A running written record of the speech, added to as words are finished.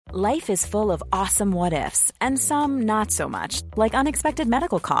Life is full of awesome what-ifs, and some not so much, like unexpected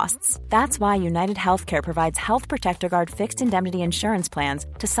medical costs. That's why United Healthcare provides Health Protector Guard fixed indemnity insurance plans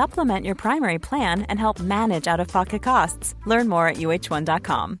to supplement your primary plan and help manage out-of-pocket costs. Learn more at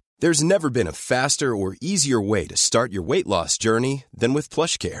uh1.com. There's never been a faster or easier way to start your weight loss journey than with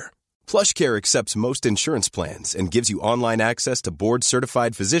PlushCare. PlushCare accepts most insurance plans and gives you online access to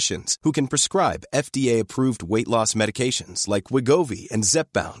board-certified physicians who can prescribe FDA-approved weight loss medications like Wegovy and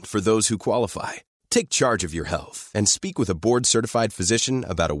Zepbound for those who qualify. Take charge of your health and speak with a board-certified physician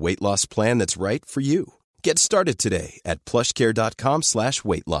about a weight loss plan that's right for you. Get started today at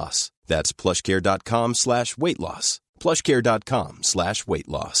plushcare.com/weightloss. That's plushcare.com/weightloss.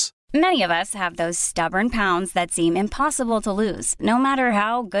 plushcare.com/weightloss. Many of us have those stubborn pounds that seem impossible to lose, no matter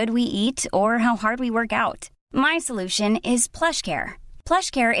how good we eat or how hard we work out. My solution is PlushCare.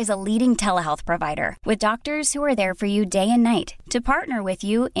 PlushCare is a leading telehealth provider with doctors who are there for you day and night to partner with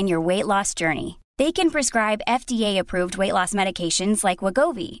you in your weight loss journey. They can prescribe FDA-approved weight loss medications like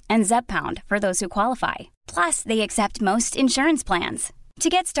Wegovy and Zepbound for those who qualify. Plus, they accept most insurance plans. To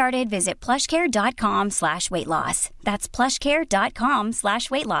get started, visit plushcare.com/weightloss. That's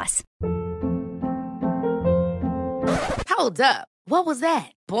plushcare.com/weightloss. Hold up. What was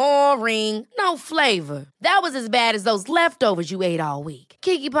that? Boring. No flavor. That was as bad as those leftovers you ate all week.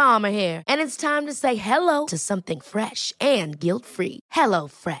 Keke Palmer here. And it's time to say hello to something fresh and guilt-free. Hello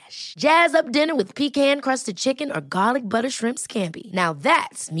Fresh. Jazz up dinner with pecan-crusted chicken or garlic butter shrimp scampi. Now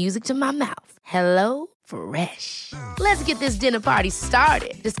that's music to my mouth. Hello Fresh. Let's get this dinner party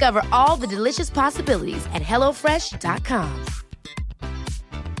started. Discover all the delicious possibilities at hellofresh.com.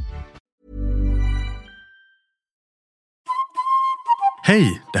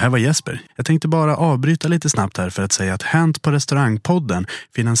 Hej, det här var Jesper. Jag tänkte bara avbryta lite snabbt här för att säga att Hänt på restaurangpodden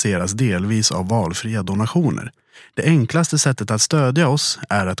finansieras delvis av valfria donationer. Det enklaste sättet att stödja oss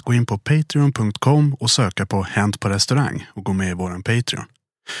är att gå in på patreon.com och söka på Hänt på restaurang och gå med i våran Patreon.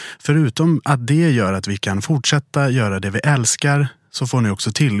 Förutom att det gör att vi kan fortsätta göra det vi älskar, så får ni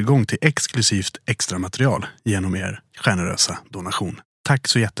också tillgång till exklusivt extra material genom er generösa donation. Tack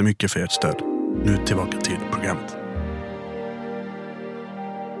så jättemycket för ert stöd. Nu tillbaka till programmet.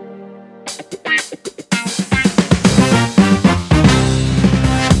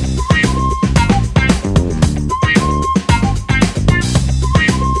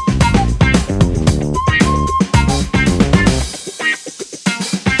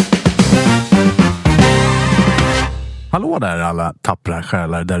 Hallå där alla tappra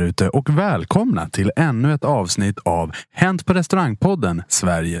själar där ute och välkomna till ännu ett avsnitt av Hänt på restaurangpodden,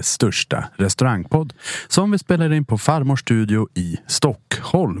 Sveriges största restaurangpodd, som vi spelar in på Farmors studio i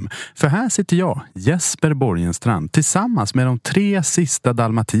Stockholm. För här sitter jag, Jesper Borgenstrand, tillsammans med de 3 sista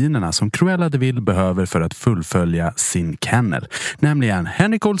dalmatinerna som Cruella de Vil behöver för att fullfölja sin kennel. Nämligen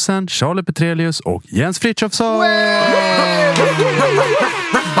Henrik Olsen, Charlie Petrelius och Jens Frithiofsson!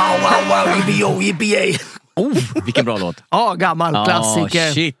 Vilken bra låt. Ja, gammal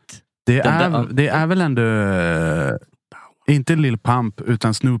klassiker. Shit. Det är väl ändå inte Lil Pump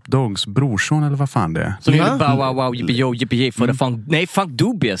utan Snoop Doggs brorson eller vad fan det är. Så Lil Bow Wow yippee-yo yippee för Funk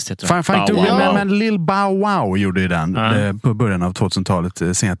Dubious heter det. Funk Dubious, men Lil Bow Wow gjorde ju den på början av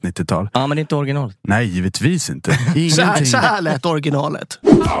 2000-talet, sent 90-tal. Ja, men det är inte originalet. Nej, givetvis inte. Så här lät originalet.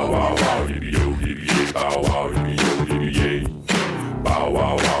 Bow wow wow yippee-yo yippee-yay, bow wow yippee-yo yippee-yay. Bow wow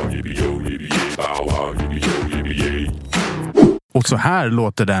wow yippee-yo yippee-yay, bow wow yippee-yo yippee-yay. Och så här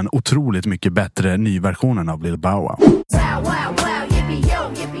låter den otroligt mycket bättre nyversionen av Lil Bow Wow. Bow wow wow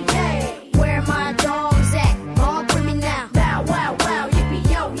yippee-yo yippee-yay. Where my dogs at? Walk with me now. Bow wow wow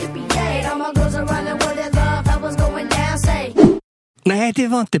yippee-yo yippee-yay. All my girls around the world that love how was going down, say. Nej, det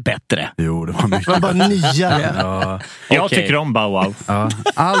var inte bättre. Jo, det var mycket. Det var bara nyare. Ja. Jag tycker om Bow Wow. Ja.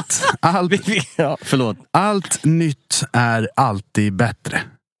 Förlåt. Allt nytt är alltid bättre.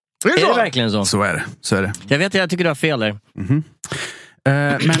 Är det verkligen så? Så är det. Jag tycker du har fel där. Mm-hmm.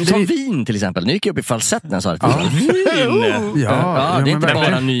 Men som vin till exempel. Nu gick jag upp i falsett när jag sa det. Ja, det är inte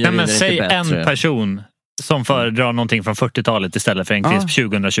bara nya men säg en person som föredrar någonting från 40-talet istället för en krisp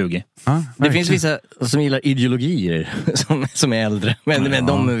 2020. Det finns vissa som gillar ideologier som är äldre. Men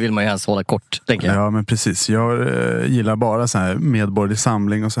de vill man ju helst hålla kort, tänker jag. Ja, men precis. Jag gillar bara så här medborgerlig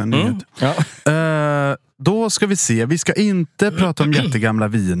samling och sen nyhet. Då ska vi se. Vi ska inte prata om jättegamla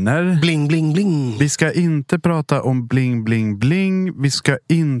viner. Bling, bling, bling. Vi ska inte prata om bling, bling, bling. Vi ska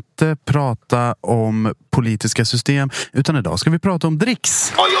inte prata om politiska system. Utan idag ska vi prata om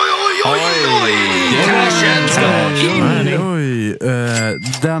dricks. Oj! Cashen ska Oj.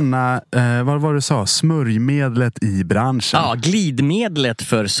 Denna, vad var det du sa? Smörjmedlet i branschen. Ja, glidmedlet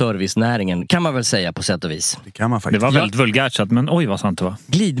för servicenäringen kan man väl säga på sätt och vis. Det kan man faktiskt. Det var väldigt vulgärt så att, men oj vad sant det var.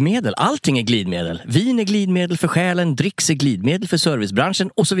 Glidmedel, allting är glidmedel. Vin är glidmedel för själen, dricks är glidmedel för servicebranschen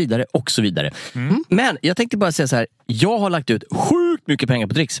och så vidare och så vidare. Men jag tänkte bara säga så här, jag har lagt ut sjukt mycket pengar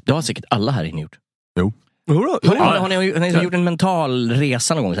på dricks. Det har säkert alla här inne gjort. Jo. Har ni gjort en mental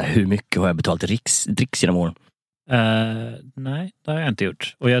resa någon gång? Så här, hur mycket har jag betalt dricks genom åren? Nej, det har jag inte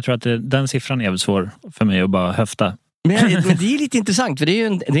gjort. Och jag tror att den siffran är väl svår för mig att bara höfta. Men det är lite intressant, för det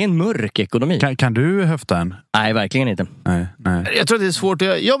är en mörk ekonomi. Kan du höfta en? Nej, verkligen inte. Nej. Jag tror att det är svårt.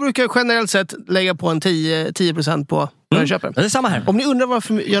 Jag brukar generellt sett lägga på en 10% på när jag köper. Det är samma här. Om ni undrar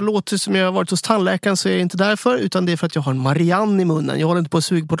varför jag låter som jag har varit hos tandläkaren, så är det inte därför, utan det är för att jag har en Marianne i munnen. Jag håller inte på att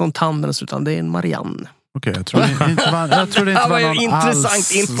suga på någon tanden, utan det är en Marianne. Okej, jag tror det inte var någon intressant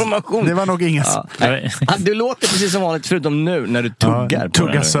alls. information. Det var nog inget. Ja. Du låter precis som vanligt, förutom nu när du tuggar.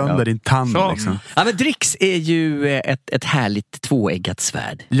 Tugga sönder din tand liksom. Ja, men dricks är ju ett härligt tvåeggat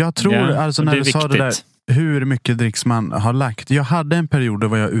svärd. Jag tror, alltså när du sa det där, hur mycket dricks man har lagt. Jag hade en period där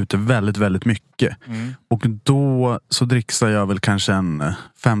var jag ute väldigt, väldigt mycket. Och då så dricksade jag väl kanske en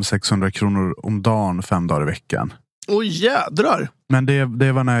 500-600 kronor om dagen 5 dagar i veckan. Åh jädrar! Men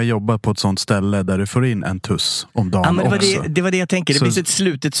det var när jag jobbade på ett sånt ställe där du får in en tuss om dagen men också. Det var det jag tänker. Det finns ett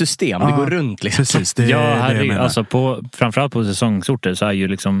slutet system. Det går runt liksom. Precis, alltså framförallt på säsongsorter så är ju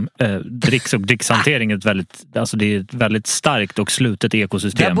liksom dricks och drickshantering ett väldigt starkt och slutet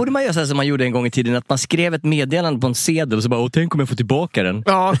ekosystem. Där borde man göra så här som man gjorde en gång i tiden, att man skrev ett meddelande på en sedel och så bara, tänk om jag får tillbaka den.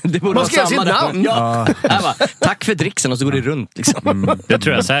 Ja, det borde man skrev sitt namn. Tack för dricksen, och så går det runt liksom. Det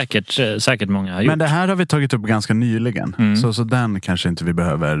tror jag säkert många har gjort. Men det här har vi tagit upp ganska nyligen. Så den kanske inte vi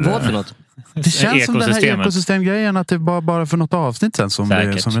behöver. Vad för något? Det känns som den här ekosystemgrejen att det var bara för något avsnitt sen som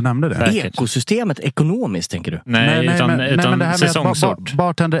vi nämnde det. Säkert. Ekosystemet ekonomiskt, tänker du? Nej, utan det här säsongsort.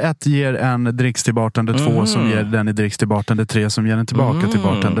 Bartender 1 ger en dricks till bartender 2 som ger den i dricks till bartender 3 som ger den tillbaka till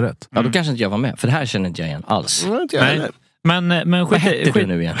bartender 1. Ja, då kanske inte jag var med, för det här känner inte jag igen alls. Nej. Men vad hette du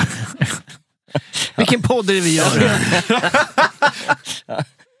nu igen? Vilken podd är det vi gör?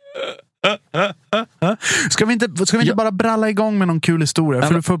 Ska vi inte bara bralla igång med någon kul historia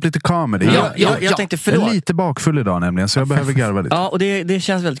för att få upp lite comedy? Jag tänkte, förlåt. Jag är lite bakfull idag nämligen, så jag behöver garva lite. Ja, och det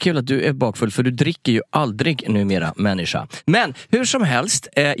känns väldigt kul att du är bakfull, för du dricker ju aldrig numera, människa. Men hur som helst,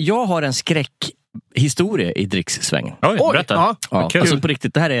 jag har en skräckhistoria i drickssvängen. Oj, berätta. Ja, alltså på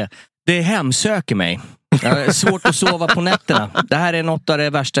riktigt, det hemsöker mig. Jag är svårt att sova på nätterna. Det här är något av det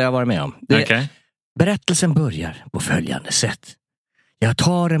värsta jag varit med om. Berättelsen börjar på följande sätt. Jag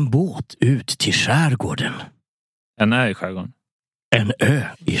tar en båt ut till skärgården. En ö i skärgården? En ö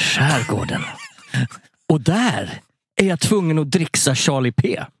i skärgården. Och där är jag tvungen att dricksa Charlie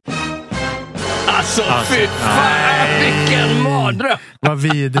P. Alltså fy fan, vilken mardröm. Vad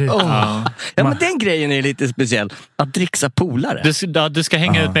vidrigt. Ja, men den grejen är lite speciell. Att dricksa polare. Du ska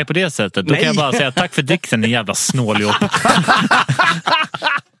hänga ut mig på det sättet. Då kan jag bara säga tack för dricksen, en jävla snåljåp.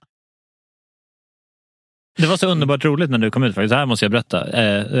 Det var så underbart roligt när du kom ut faktiskt. Det här måste jag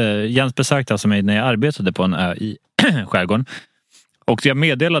berätta. Jens besökte alltså mig när jag arbetade på en ö i skärgården. Och jag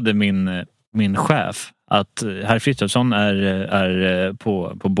meddelade min chef att herr Frithiofsson är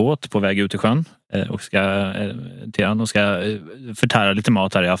på båt på väg ut i sjön och ska förtära lite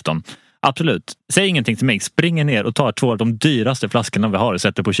mat här i afton. Absolut. Säg ingenting till mig. Springer ner och tar 2 av de dyraste flaskorna vi har och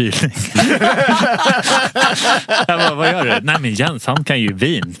sätter på kylning. Jag bara, vad gör du? Nej men Jens, han kan ju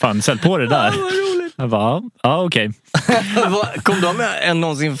vin. Fan, sälj på det där. Jag bara, okej. Kom de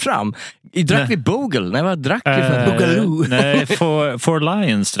någonsin fram? Drack vi Bogle? Nej, vad drack vi för Boogaloo? Nej, Four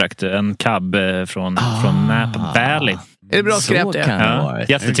Lions drack du. En cab från Napa Valley. Är det bra skräp det? Ja,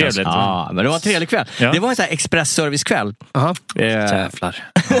 jättetrevligt. Ja, men det var en trevlig kväll. Ja. Det var en sån här expressservice-kväll. Jävlar.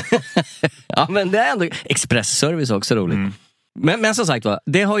 Ja, men det är ändå expressservice också roligt. Men som sagt,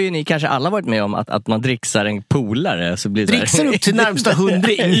 det har ju ni kanske alla varit med om, att man dricksar en polare. Så blir dricksar upp till närmsta 100.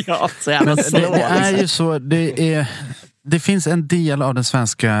 Ja, så jävla det är ju så, det finns en del av den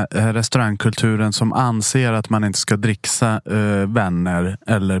svenska restaurangkulturen som anser att man inte ska dricksa vänner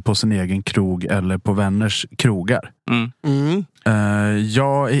eller på sin egen krog eller på vänners krogar.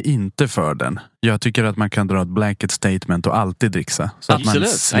 Jag är inte för den. Jag tycker att man kan dra ett blanket statement och alltid dricksa. Så absolut.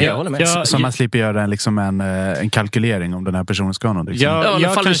 Att man slipper göra en kalkylering om den här personen ska ha någon dricksa. I alla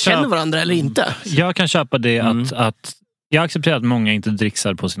fall känner varandra eller inte. Jag kan köpa det att jag accepterar att många inte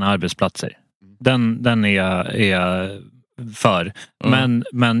dricksar på sina arbetsplatser. Den är jag för.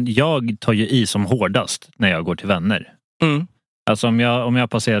 Men jag tar ju i som hårdast när jag går till vänner. Alltså om jag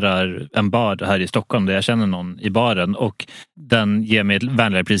passerar en bar här i Stockholm där jag känner någon i baren och den ger mig ett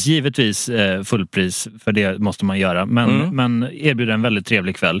vänligare pris, givetvis fullpris, för det måste man göra, men erbjuder en väldigt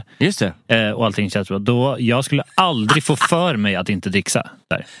trevlig kväll. Just det. Och allting känns bra. Då jag skulle aldrig få för mig att inte dricksa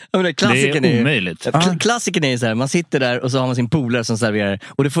där. Ja, men det är omöjligt. Klassiken är ju så här, man sitter där och så har man sin polare som serverar,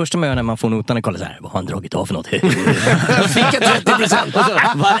 och det första man gör när man får notan är kolla så här, vad har han dragit av för något? Jag fick 30%. Och så,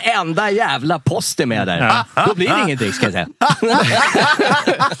 varenda jävla post är med där. Då blir det ingenting, ska jag säga.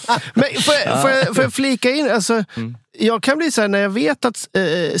 Men får jag flika in, alltså, jag kan bli så här när jag vet att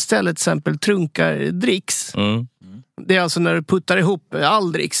stället till exempel trunkar dricks. Det är alltså när du puttar ihop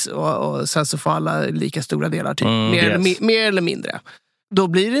all dricks och sen så får alla lika stora delar typ, mer eller mindre. Då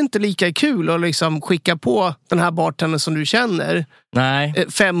blir det inte lika kul att liksom skicka på den här bartendern som du känner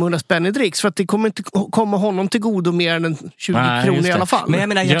 500 spänn i dricks, för att det kommer inte komma honom till godo mer än 20 kronor i alla fall. Men jag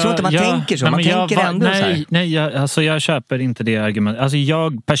menar, jag tror inte man tänker så. Man tänker ändå så här. Nej, jag köper inte det argumentet. Alltså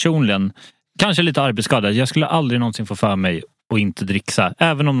jag personligen, kanske lite arbetsskadad, jag skulle aldrig någonsin få för mig och inte dricksa,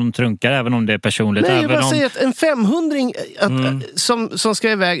 även om de trunkar, även om det är personligt. Nej, även jag säger att en 500-ring som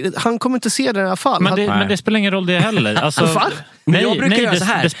ska iväg, han kommer inte se den i alla fall. Men det spelar ingen roll det heller. Alltså, men jag brukar göra så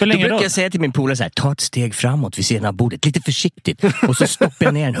här. Det spelar ingen roll. Jag säga till min polare så här, ta ett steg framåt vid sidan av bordet, lite försiktigt, och så stoppar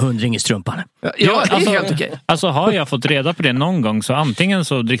jag ner en 100-ring i strumpan. Ja, det är helt okej. Alltså har jag fått reda på det någon gång, så antingen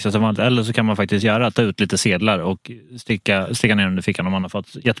så dricksas som vanligt, eller så kan man faktiskt ta ut lite sedlar och sticka ner under fickan om man har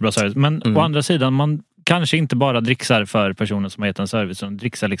fått jättebra service. Men å andra sidan, man kanske inte bara dricksar för personer som har gett en service, utan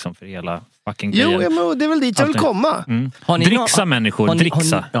dricksar liksom för hela fucking grejen. Jo, men det är väl dit jag vill komma. Dricksa människor,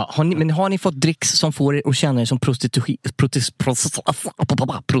 dricksa. Men har ni fått dricks som får er att känna er som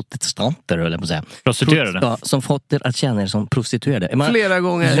protestanter, eller på att säga. Prostituerade? Som fått er att känna er som prostituerade. Flera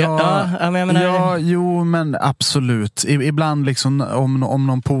gånger. Jo, men absolut. Ibland liksom, om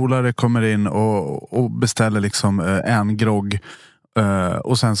någon polare kommer in och beställer liksom en grogg,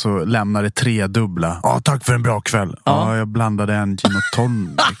 och sen så lämnar det 3 dubbla. Tack för en bra kväll. Jag blandade en gin och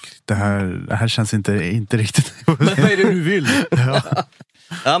tonic. Det här känns inte riktigt. Men vad är det du vill?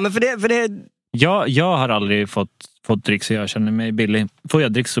 Ja, men för det... Jag har aldrig fått dricks, så jag känner mig billig. Får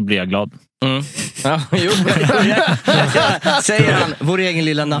jag dricks så blir jag glad. Ja, jo, säger han, vår egen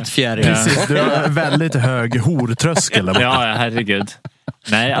lilla nattfjäring. Precis, du har väldigt hög hortröskel. Ja, herregud.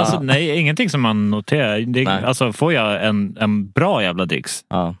 Nej, alltså nej, ingenting som man noterar. Alltså får jag en bra jävla dricks.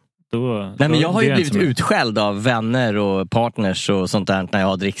 Men jag har ju blivit utskälld av vänner och partners och sånt där när jag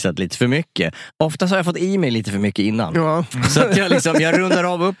har dricksat lite för mycket. Oftast har jag fått i mig lite för mycket innan. Så att jag rundar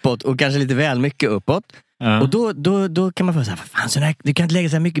av uppåt och kanske lite väl mycket uppåt. Och då kan man få så här, fan, du kan inte lägga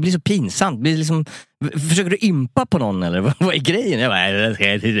så här mycket, det blir så pinsamt. Det blir liksom, försöker du impa på någon eller vad är grejen?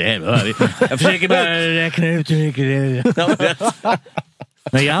 Jag försöker bara räkna ut hur mycket det är.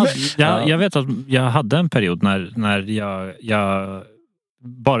 Nej, jag vet att jag hade en period när jag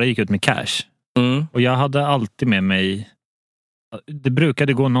bara gick ut med cash. Och jag hade alltid med mig, det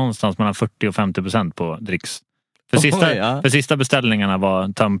brukade gå någonstans mellan 40 och 50% på dricks. För sista beställningarna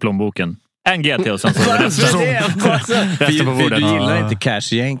var töm plånboken. En GT och sen så resten på bordet. Du gillar inte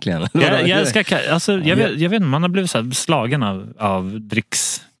cash egentligen. Jag älskar cash. Alltså, jag vet, man har blivit så här slagen av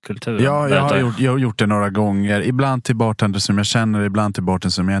drickskultur. Ja, jag har gjort det några gånger. Ibland till bartender som jag känner, ibland till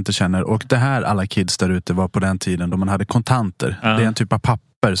bartender som jag inte känner. Och det här, alla kids där ute, var på den tiden då man hade kontanter. Det är en typ av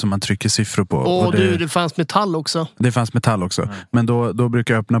papper som man trycker siffror på. Och det fanns metall också. Det fanns metall också. Men då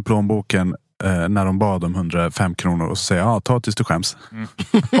brukar jag öppna plånboken när de bad om 105 kronor och säga, ta tills du skäms.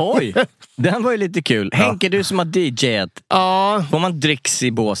 Oj, den var ju lite kul. Henke, du som har DJat. Får man dricks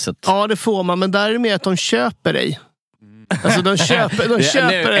i båset? Ja, det får man, men där är det mer att de köper dig. Alltså de köper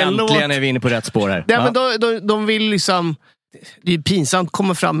en låt. Äntligen är vi inne på rätt spår här. Ja, men de vill liksom, det är pinsamt att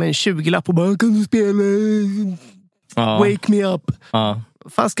komma fram med en 20-lapp och bara, kan du spela Wake Me Up?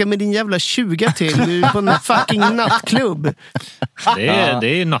 Fan ska med din jävla 20 till? Du är på en fucking nattklubb.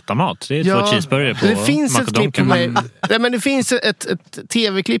 Det är nattamat. Det är 2 cheeseburgare på. Det finns ett klipp på mig. Nej, men det finns ett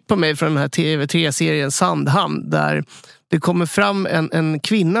tv-klipp på mig från den här TV3-serien Sandhamn, där det kommer fram en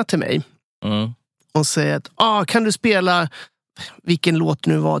kvinna till mig och säger att kan du spela vilken låt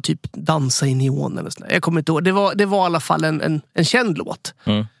nu var, typ Dansa i neon eller sådär. Jag kommer inte ihåg. Det var i alla fall en känd låt.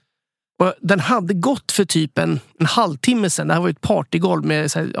 Och den hade gått för typ en halvtimme sedan. Det här var ju ett partygolv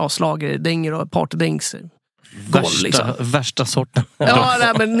med slagerdänger och partydängs. Värsta sorten. Ja,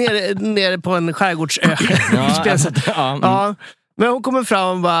 nej, men nere på en skärgårdsö. Men hon kommer fram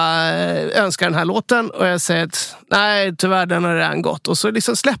och bara önskar den här låten. Och jag säger att nej, tyvärr, den har redan gått. Och så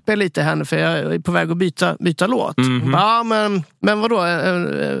liksom släpper jag lite henne, för jag är på väg att byta låt. Men vadå?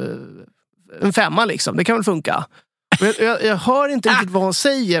 en 5 liksom. Det kan väl funka. Jag hör inte riktigt vad hon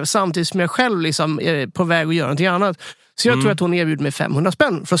säger samtidigt som jag själv liksom är på väg att göra någonting annat. Så jag tror att hon erbjuder mig 500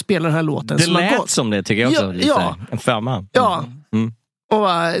 spänn för att spela den här låten. Det lät som det tycker jag också. Ja. En 5. Ja. Och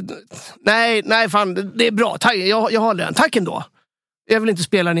nej fan, det är bra. Tack, jag har den. Tack ändå. Jag vill inte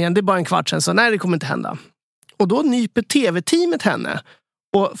spela den igen. Det är bara en kvart sen. Så nej, det kommer inte hända. Och då nyper tv-teamet henne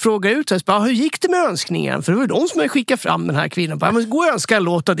och frågar ut henne, hur gick det med önskningen? För det var de som hade skickat fram den här kvinnan. Bara, men gå och önska en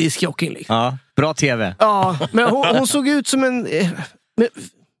låt av diskjockeyn. Liksom. Ja, bra tv. Ja, men hon såg ut som en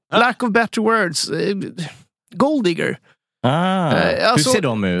lack of better words, golddigger. Hur ser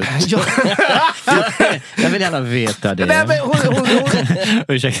de ut? Jag vill gärna veta det. Nej, men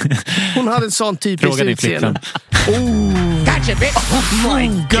hon hade en sån typisk utseende. Oh my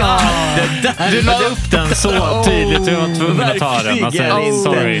god! Du la upp den så tydligt. Du var tvungen att ta den. Alltså,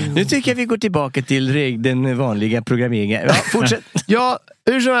 sorry. Nu tycker jag vi går tillbaka till den vanliga programmeringen. Ja, fortsätt. Ja,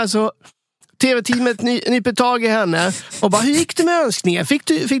 hur som helst så tv-teamet nyper tag i henne och bara, hur gick det med önskningen? Fick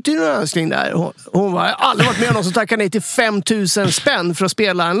du någon önskning där? Hon var aldrig varit med om någon som tackade nej till 5 000 spänn för att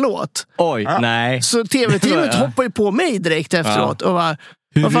spela en låt. Oj, nej. Så tv-teamet hoppar ju på mig direkt efteråt och bara,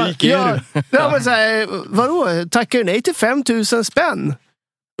 hur rik är du? Ja, men såhär, vadå? Tackar du nej till 5 000 spänn?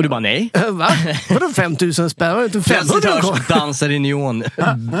 Och du bara nej. Va? Vadå 5 000 spänn? Var det inte 500 hörs dansar i neon.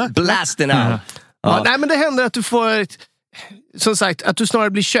 Blasten out. Ja, nej, men det händer att du får, som sagt, att du snarare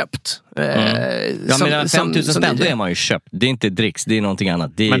blir köpt. Ja, men 5 000 spänn, då är man ju köpt. Det är inte dricks, det är någonting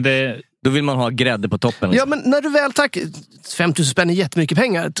annat. Då vill man ha grädde på toppen. Liksom. Ja, men när du väl 5 000 spänn är jättemycket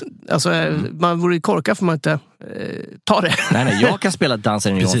pengar. Alltså, man vore korkad för man inte ta det. Nej, jag kan spela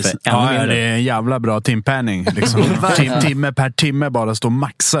dansen i Precis. Ja, det är en jävla bra timpenning. Liksom. Timme per timme bara stå och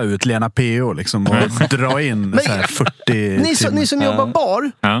maxa ut Lena P.O. Liksom, och dra in men, så här 40 ni som jobbar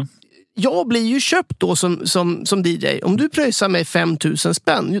bar... Ja. Jag blir ju köpt då som DJ. Om du pröjsar mig 5 000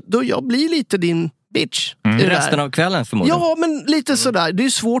 spänn, då jag blir lite din bitch. Resten av kvällen förmodligen. Ja, men lite sådär. Det är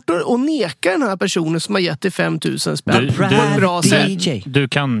svårt att neka den här personen som har gett dig 5 000 spänn på ett bra sätt. Du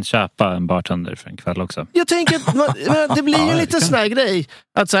kan köpa en bartender för en kväll också. Jag tänker att det blir ju lite sån här grej.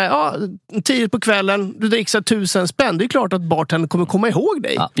 Att säga, tidigt på kvällen, du dricker 1000 spänn. Det är klart att bartendern kommer komma ihåg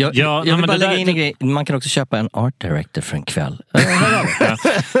dig. Ja, jag vill bara lägga in en grej. Man kan också köpa en art director för en kväll.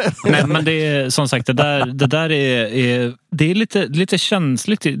 Nej, men det är som sagt, det där är lite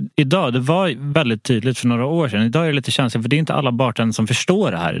känsligt idag. Det var väldigt tydligt för några år sedan. Idag är det lite känsligt, för det är inte alla bartenders som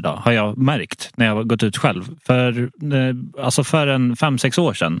förstår det här idag, har jag märkt när jag har gått ut själv. För en 5-6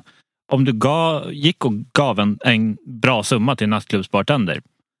 år sedan, om du gick och gav en bra summa till en nattklubbsbartender,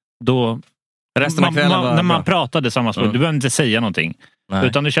 då resten av kvällen när man pratade samma språk, du behöver inte säga någonting. Nej.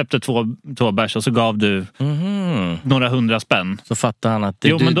 Utan du köpte två bärs och så gav du några 100 spänn. Så fattar han att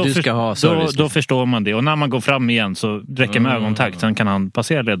du ska ha service. Då förstår man det. Och när man går fram igen så räcker med ögonkontakt. Sen kan han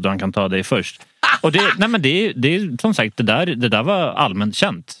passera det och han kan ta dig först. Och det är som sagt, det där var allmänt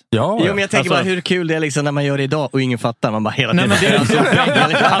känt. Ja, men jag tänker bara hur kul det är liksom när man gör det idag och ingen fattar. Man bara hela tiden.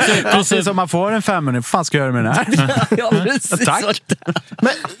 Precis som man får en 500. Vad fan ska jag göra med den här? Ja, precis. Tack.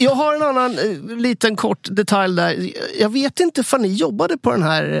 Men jag har en annan liten kort detalj där. Jag vet inte för ni jobbade på den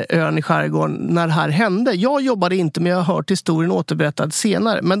här ön i skärgården när det här hände. Jag jobbade inte, men jag har hört historien återberättad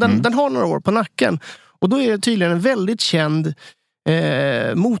senare. Men den har några år på nacken. Och då är det tydligen en väldigt känd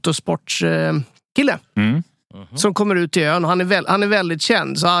motorsportskille som kommer ut till ön. Och han är väldigt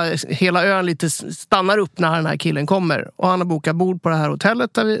känd. Så hela ön lite stannar upp när den här killen kommer. Och han har bokat bord på det här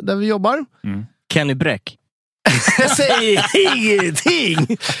hotellet där vi jobbar. Kenny Bräck. Jag säger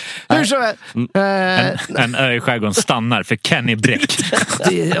ingenting. Hur så en ö i skärgården stannar för Kenny Bräck.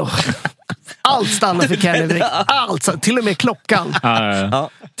 Allt stannar för Kenny Bräck. Allt, till och med klockan.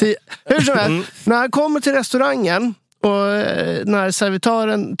 Hur så när han kommer till restaurangen och när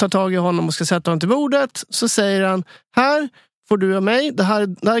servitören tar tag i honom och ska sätta honom till bordet, så säger han, här får du av mig, det här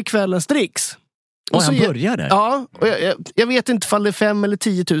är kvällens dricks. Och han börjar där? Ja, och jag vet inte ifall det är 5 eller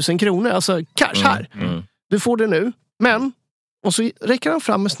 10 000 kronor. Alltså cash här. Du får det nu. Men, och så räcker han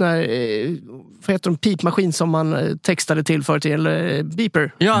fram en sån här, vad heter de, pipmaskin som man textade till för till, eller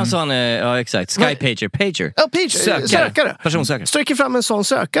beeper. Ja, en sån, ja exakt. Sky pager. Ja, sökare. Personsökare. Sträcker fram en sån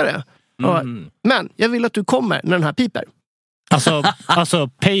sökare. Men, jag vill att du kommer när den här piper. Alltså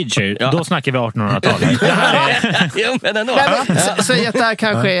pager, då snackar vi 1800-talet. Jo, men ändå. Säg att det här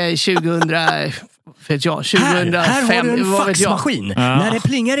kanske är 2005. Här har du en faxmaskin. När det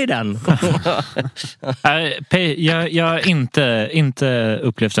plingar i den. Jag har inte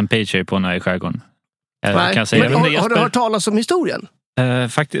upplevt en pager på när i skärgården. Kan säga. Men har du hört talas om historien?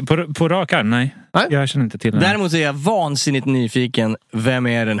 Faktiskt, på rak arm, nej. Jag känner inte till den. Däremot är jag vansinnigt nyfiken. Vem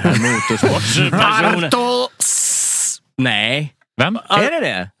är den här motorsportspersonen? Nej. Vem? Är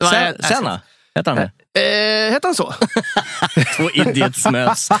det? Senna? Heter han det? Hette han så? Två idiots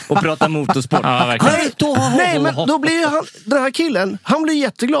möts och pratar motorsport. Ja, Nej, men då blir ju den här killen, han blir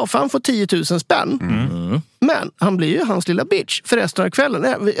jätteglad för han får 10 000 spänn. Men han blir ju hans lilla bitch för resten av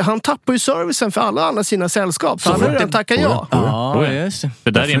kvällen. Han tappar ju servicen för alla andra sina sällskap. Så han har redan tackat ja. Ja, just det.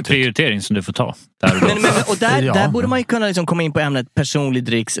 Det där är en prioritering som du får ta. Och där borde man ju kunna liksom komma in på ämnet personlig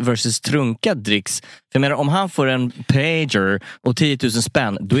dricks versus trunkad dricks. För jag menar, om han får en pager och 10 000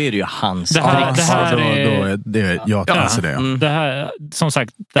 spänn, då är det ju hans jag anser det. Det här, som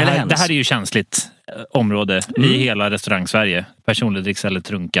sagt, det här är ju känsligt område i hela restaurang-Sverige. Personlig dricks eller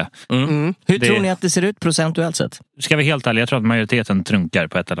trunka. Hur tror ni att det ser ut procentuellt sett? Ska vi helt ärliga, jag tror att majoriteten trunkar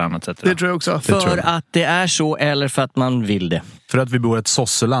på ett eller annat sätt. Det tror jag också. För att det är så eller för att man vill det? För att vi bor i ett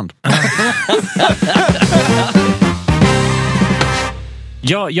sosseland.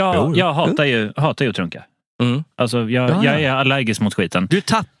 Jag hatar ju att trunka. Alltså jag är allergisk mot skiten. Du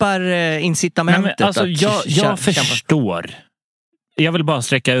tappar incitamentet. Alltså, jag förstår. Jag vill bara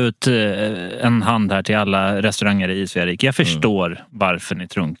sträcka ut en hand här till alla restauranger i Sverige. Jag förstår varför ni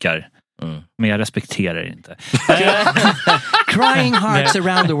trunkar. Men jag respekterar inte. Crying hearts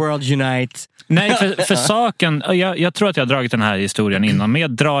around the world unite. Nej, för saken, jag tror att jag har dragit den här historien innan, men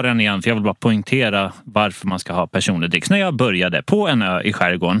jag drar den igen för jag vill bara poängtera varför man ska ha personlig dricks. När jag började på en ö i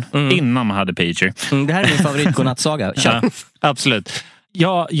skärgården, innan man hade pager. Det här är min favoritgodnattsaga. Ja, absolut.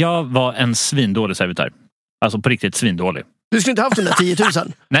 Jag var en svindålig servitör. Alltså på riktigt svindålig. Du skulle inte haft den där 10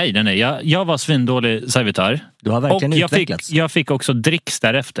 000? Nej. Jag var svindålig servitör. Du har verkligen utvecklats. Jag fick också dricks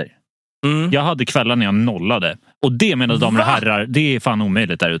därefter. Jag hade kvällar när jag nollade. Och det, mina damer och herrar, det är fan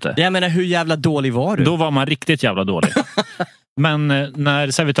omöjligt där ute. Jag menar, hur jävla dålig var du? Då var man riktigt jävla dålig. Men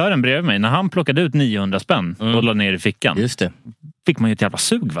när servitören bredvid mig, när han plockade ut 900 spänn och la ner i fickan. Just det. Fick man ju ett jävla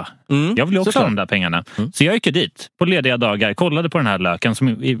sug, va? Jag ville också ha de där pengarna. Så jag gick dit på lediga dagar, kollade på den här löken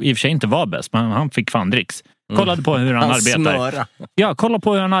som i och för sig inte var bäst, men han fick fan dricks. Kollade på hur han arbetar. Smöra. Ja, kolla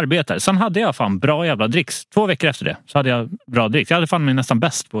på hur han arbetar. Sen hade jag fan bra jävla dricks. 2 veckor efter det så hade jag bra dricks. Jag hade fan mig nästan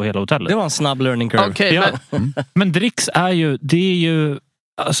bäst på hela hotellet. Det var en snabb learning curve. Okay, men dricks är ju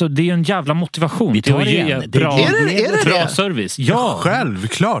alltså det är en jävla motivation till att ge bra service. Ja,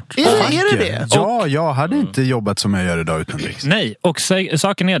 självklart. Är det? Ja, jag hade inte jobbat som jag gör idag utan dricks. Nej, och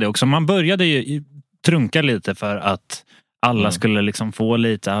saken är det också. Man började ju trunka lite för att alla skulle liksom få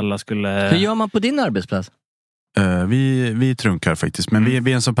lite, alla skulle... Hur gör man på din arbetsplats? Vi trunkar faktiskt, men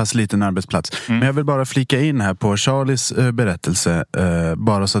vi är en så pass liten arbetsplats. Men jag vill bara flika in här på Charlies berättelse,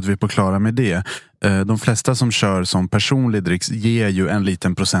 bara så att vi är på klara med det. De flesta som kör som personlig dricks ger ju en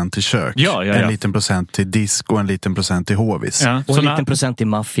liten procent till kök. Ja. En liten procent till disk och en liten procent till hovis. Ja. Och en liten procent till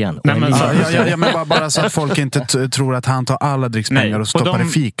maffian. Men bara så att folk inte tror att han tar alla drickspengar och stoppar i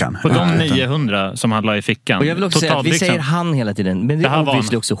fikan. På de 900 som han la i fickan. Och jag vill också säga att vi säger han hela tiden, men det är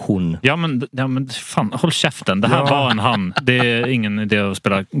obviously också hon. Ja, men fan, håll käften. Det här var en han. Det är ingen idé att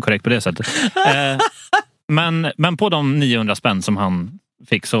spela korrekt på det sättet. Men på de 900 spänn som han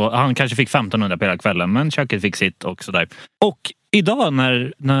fick, så han kanske fick 1500 på hela kvällen, men köket fick sitt och sådär. Och idag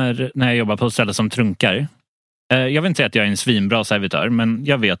när jag jobbar på ett ställe som trunkar, jag vill inte säga att jag är en svinbra servitör, men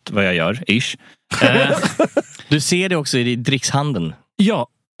jag vet vad jag gör, ish. Du ser det också i drickshandeln. Ja,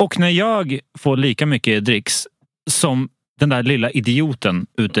 och när jag får lika mycket dricks som den där lilla idioten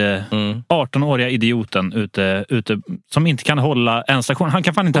ute, 18-åriga idioten ute som inte kan hålla en station. Han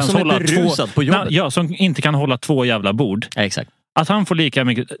kan fan inte ens hålla på jobbet. Ja, som inte kan hålla 2 jävla bord. Ja, exakt. Att han får lika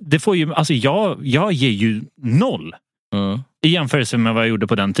mycket, det får ju, alltså jag ger ju 0 i jämförelse med vad jag gjorde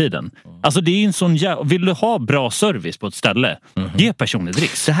på den tiden. Alltså det är en sån vill du ha bra service på ett ställe, ge personlig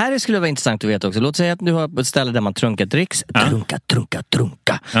dricks. Det här skulle vara intressant att veta också. Låt säga att du har ett ställe där man trunkar dricks.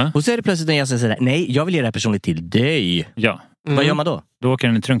 Trunka. Och så är det plötsligt en gäst som säger, nej, jag vill ge det här personligt till dig. Ja. Vad gör man då? Då åker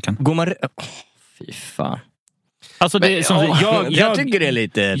den i trunkan. Går man... Fy fan. Alltså jag tycker det är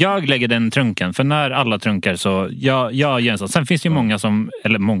lite... Jag lägger den trunken, för när alla trunkar så jag ger en sån. Sen finns det ju många som,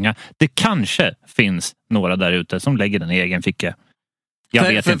 eller många, det kanske finns några där ute som lägger den i egen ficka. Jag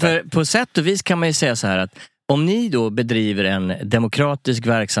vet inte. För på sätt och vis kan man ju säga så här att om ni då bedriver en demokratisk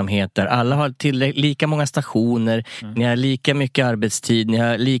verksamhet där alla har lika många stationer, ni har lika mycket arbetstid, ni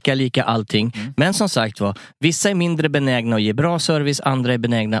har lika allting. Men som sagt var, vissa är mindre benägna att ge bra service, andra är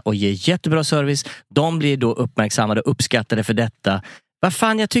benägna att ge jättebra service. De blir då uppmärksammade och uppskattade för detta. Vad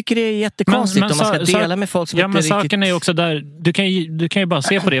fan, jag tycker det är jättekonstigt om man ska dela med folk som inte men saken riktigt... är också där, du kan ju bara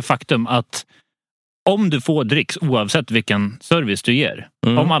se på det faktum att om du får dricks, oavsett vilken service du ger,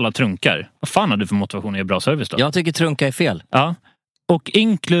 om alla trunkar, vad fan har du för motivation att ge bra service då? Jag tycker trunka är fel. Ja. Och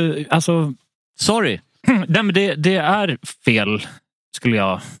alltså... Sorry. Nej, men det är fel, skulle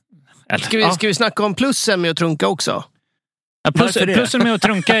jag... Ska vi snacka om plussen med att trunka också? Plussen med att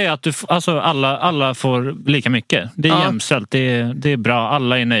trunka är att alla får lika mycket. Det är jämställt, det är bra,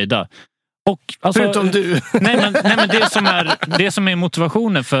 alla är nöjda. Och, förutom du. nej men det som är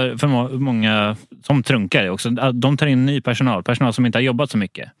motivationen för många som trunkar är också att de tar in ny personal som inte har jobbat så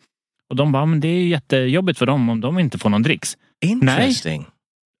mycket. Och de bara, men det är jättejobbigt för dem om de inte får någon dricks. Interesting. Nej.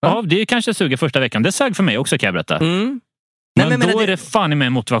 Ja, det är kanske suger första veckan. Det sög för mig också, kan jag berätta. Men då är det fan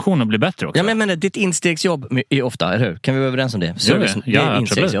med motivation att bli bättre också. Ja, men ditt instegsjobb är ofta, eller hur? Kan vi vara överens om det? Service, ja,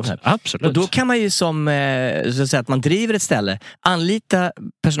 instegsjobb här. Absolut. Och då kan man ju som så att säga, att man driver ett ställe anlita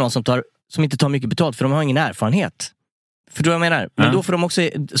personal som inte tar mycket betalt för de har ingen erfarenhet. För vad jag menar? Men då får de också,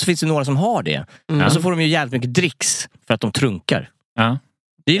 så finns det några som har det. Och så får de ju jävligt mycket dricks för att de trunkar. Ja.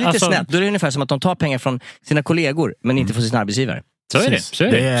 Det är lite snett. Då är det ungefär som att de tar pengar från sina kollegor men inte från sin arbetsgivare. Så är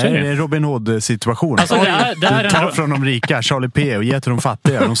det. Det är Robin Hood-situation. Alltså, det är tar från de rika, Charlie P, och ger till de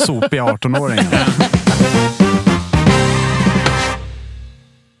fattiga, de sopiga 18-åringarna.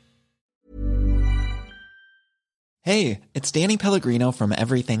 Hey, it's Danny Pellegrino from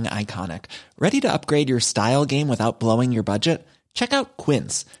Everything Iconic. Ready to upgrade your style game without blowing your budget? Check out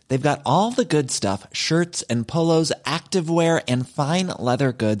Quince. They've got all the good stuff, shirts and polos, activewear, and fine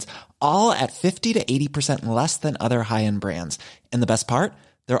leather goods, all at 50 to 80% less than other high-end brands. And the best part?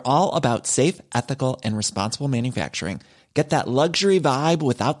 They're all about safe, ethical, and responsible manufacturing. Get that luxury vibe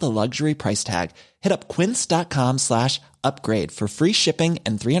without the luxury price tag. Hit up quince.com/upgrade for free shipping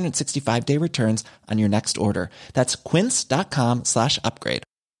and 365-day returns on your next order. That's quince.com/upgrade.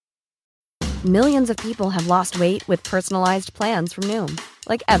 Millions of people have lost weight with personalized plans from Noom.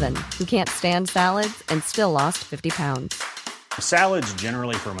 Like Evan, who can't stand salads and still lost 50 pounds. Salads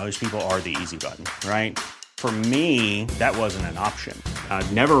generally for most people are the easy button, right? For me, that wasn't an option. I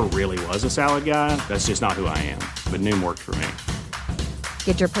never really was a salad guy. That's just not who I am. But Noom worked for me.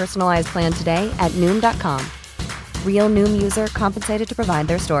 Get your personalized plan today at Noom.com. Real Noom user compensated to provide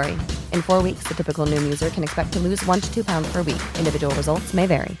their story. In 4 weeks, the typical Noom user can expect to lose 1 to 2 pounds per week. Individual results may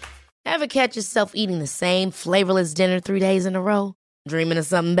vary. Ever catch yourself eating the same flavorless dinner 3 days in a row? Dreaming of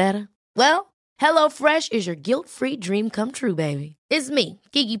something better? Well, HelloFresh is your guilt-free dream come true, baby. It's me,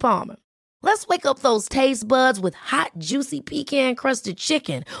 Keke Palmer. Let's wake up those taste buds with hot, juicy pecan-crusted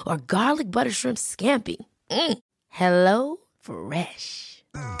chicken or garlic butter shrimp scampi. Hello Fresh.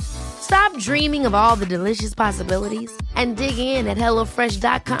 Stop dreaming of all the delicious possibilities and dig in at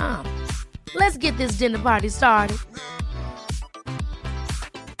HelloFresh.com. Let's get this dinner party started.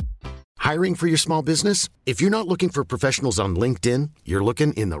 Hiring for your small business? If you're not looking for professionals on LinkedIn, you're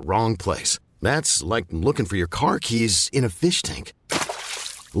looking in the wrong place. That's like looking for your car keys in a fish tank.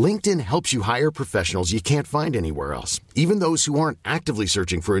 LinkedIn helps you hire professionals you can't find anywhere else, even those who aren't actively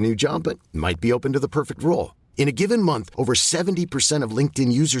searching for a new job but might be open to the perfect role. In a given month, over 70% of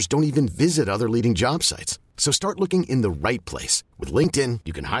LinkedIn users don't even visit other leading job sites. So start looking in the right place. With LinkedIn,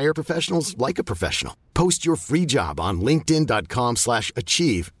 you can hire professionals like a professional. Post your free job on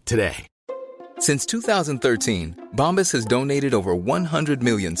linkedin.com/achieve today. Since 2013, Bombas has donated over 100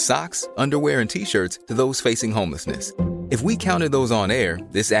 million socks, underwear, and T-shirts to those facing homelessness. If we counted those on air,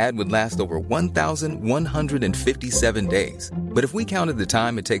 this ad would last over 1,157 days. But if we counted the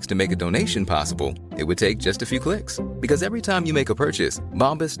time it takes to make a donation possible, it would take just a few clicks. Because every time you make a purchase,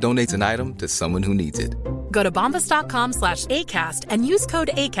 Bombas donates an item to someone who needs it. Go to bombas.com/ACAST and use code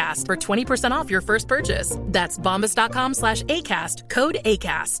ACAST for 20% off your first purchase. That's bombas.com/ACAST, code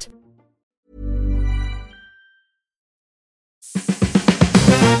ACAST.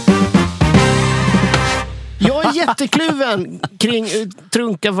 Jag är jättekluven kring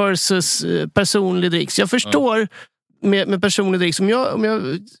trunka versus personlig dricks. Jag förstår med personlig dricks. Om jag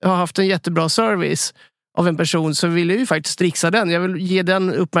har haft en jättebra service av en person så vill jag ju faktiskt dricksa den. Jag vill ge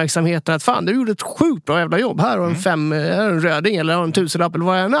den uppmärksamheten att fan, du gjorde ett sjukt bra jävla jobb. Här har en röding eller en 1000-lapp eller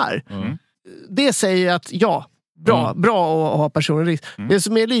vad jag än är. Det säger att ja, bra att ha personlig dricks. Det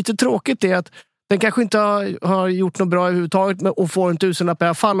som är lite tråkigt är att den kanske inte har gjort något bra överhuvudtaget och får en 1000-lapp i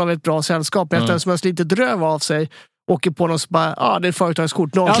alla fall av ett bra sällskap. Efter som har slitit röv av sig åker på någon som bara, det är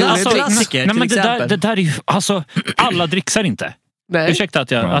företagskort. Det där är ju, alltså, alla dricksar inte. Nej. Ursäkta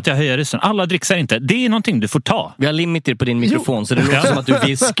att jag höjer rösten. Alla dricksar inte. Det är någonting du får ta. Vi har limiter på din mikrofon så det låter som att du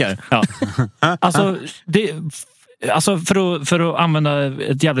viskar. Ja. Alltså för att använda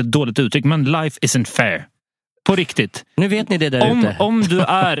ett jävligt dåligt uttryck, men life isn't fair. På riktigt. Nu vet ni det där ute. Om du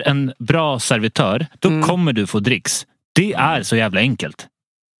är en bra servitör, då kommer du få dricks. Det är så jävla enkelt.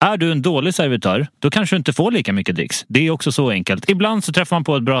 Är du en dålig servitör, då kanske du inte får lika mycket dricks. Det är också så enkelt. Ibland så träffar man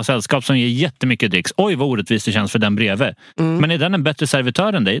på ett bra sällskap som ger jättemycket dricks. Oj, vad orättvist det känns för den bredvid. Men är den en bättre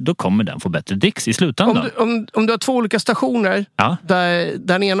servitör än dig, då kommer den få bättre dricks i slutändan. Om du har 2 olika stationer, där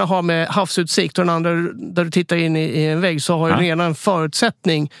den ena har med havsutsikt och den andra där du tittar in i en vägg, så har den ena en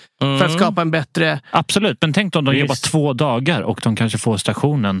förutsättning för att skapa en bättre... Absolut, men tänk om de jobbar 2 dagar och de kanske får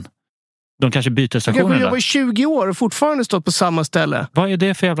stationen... De kanske byter stationerna. Jag jobbar i 20 år och fortfarande stått på samma ställe. Vad är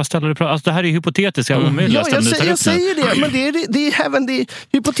det för jävla ställe du pratar? Alltså det här är hypotetiska, omöjliga ställen du tar upp. Jag säger det, men det är även det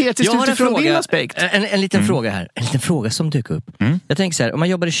hypotetiskt utifrån din aspekt. En liten fråga här. En liten fråga som dyker upp. Jag tänker så här, om man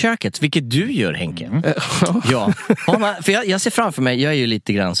jobbar i köket, vilket du gör, Henke. Ja. För jag ser framför mig, jag är ju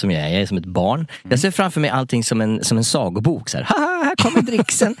lite grann som jag är som ett barn. Jag ser framför mig allting som en sagobok. Så här, haha, här kommer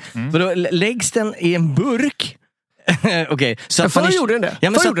dricksen. Och då läggs den i en burk. Okay, så att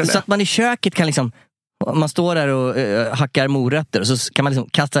så att man i köket kan liksom, man står där och hackar morötter och så kan man liksom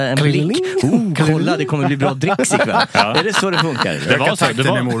kasta en blick. Kolla, det kommer bli bra dricks ikväll. Är det så det funkar?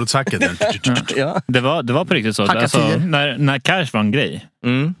 Det var på riktigt så. Alltså, när cash var en grej,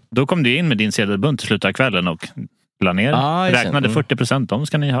 då kom du in med din sedelbunt till slutet av kvällen och la ner. Räknade 40%, de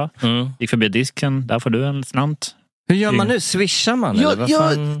ska ni ha. Gick förbi disken, där får du en slant. Hur gör man nu? Swishar man? Eller vad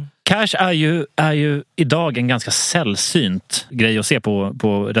fan? Cash är ju idag en ganska sällsynt grej att se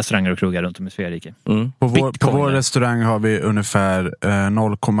på restauranger och krogar runt om i Sverige. På vår restaurang har vi ungefär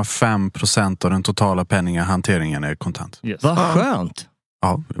 0,5% av den totala penningahanteringen är kontant. Yes. Vad skönt.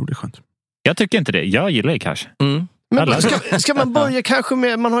 Ja, det är skönt. Jag tycker inte det. Jag gillar cash. Men ska man börja kanske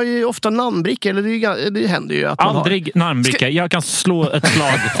med, man har ju ofta namnbricka, eller det händer ju att man aldrig namnbricka. Jag kan slå ett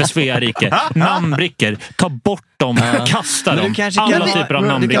slag för Sverige. Namnbrickor, ta bort dem, kasta dem. Alla typer av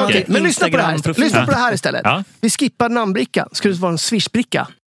namnbrickor. Men lyssna på det här istället. Vi skippar namnbrickan. Ska det vara en swishbricka?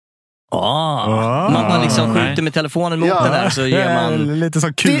 Man liksom skjuter med telefonen mot den där, så ger man lite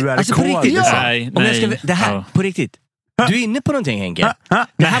som QR-kod. Det här, på riktigt. Du är inne på någonting, Henke.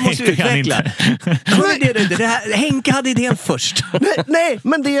 Det här måste vi utveckla. Henke hade idén först. Nej,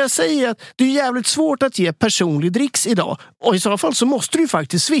 men det jag säger är att det är jävligt svårt att ge personlig dricks idag. Och i så fall så måste du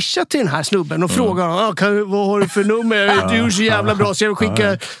faktiskt swisha till den här snubben och fråga vad har du för nummer? Du är så jävla bra så jag vill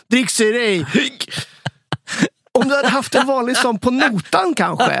skicka dricks till dig. Om du hade haft en vanlig sån på notan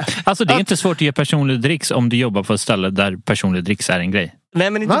kanske. Alltså det är inte svårt att ge personlig dricks om du jobbar på ett ställe där personlig dricks är en grej.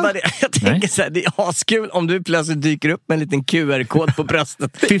 Nej, men inte bara det. Jag tänker så här, det är askul om du plötsligt dyker upp med en liten QR-kod på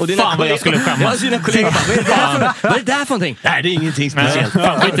bröstet. Fy och fan vad jag skulle skämmas. Dina kollegor bara, vad är det där för någonting? Nej, det är ingenting speciellt.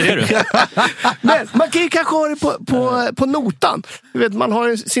 Fan, skit i det du. Men man kan ju kanske ha det på notan. Du vet, man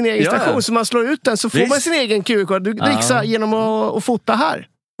har sin egen station så man slår ut den så får man sin egen QR-kod. Du dricksar genom att fota här.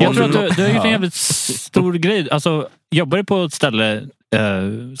 Jag tror att du har gjort en jävligt stor grej. Alltså, jobbar du på ett ställe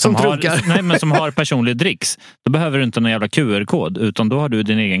som har personlig dricks, då behöver du inte någon jävla QR-kod, utan då har du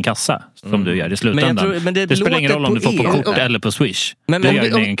din egen kassa som du gör i slutändan. Men det spelar ingen roll om du får på kort eller på Swish. Du gör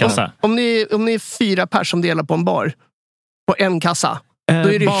din egen kassa. Om ni är 4 personer som delar på en bar på en kassa, då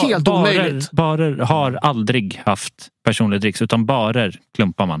är det helt omöjligt. Barer har aldrig haft personlig dricks, utan barer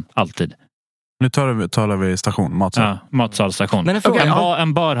klumpar man alltid. Nu talar vi station, matsal. Ja, matsalstation. Men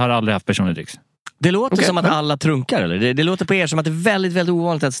en bar har aldrig haft personlig dricks. Det låter som att alla trunkar, eller? Det låter på er som att det är väldigt, väldigt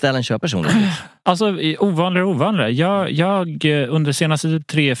ovanligt att ställen köper personlig dricks. Alltså, ovanligare. Jag under de senaste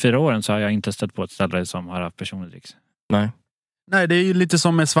 3-4 åren så har jag inte stött på ett ställe som har haft personlig dricks. Nej, det är ju lite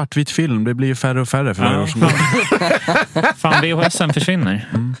som med svartvit film. Det blir ju färre och färre för varje år som går. Fan, VHSen försvinner.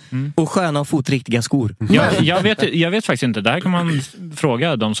 Och sköna och fotriktiga skor. Jag vet faktiskt inte. Där kan man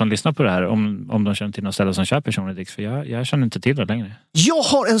fråga de som lyssnar på det här om de känner till något ställe som köper personlig dricks. För jag känner inte till det längre. Jag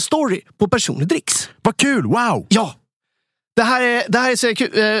har en story på personlig dricks. Vad kul, wow! Ja! Det här är så kul.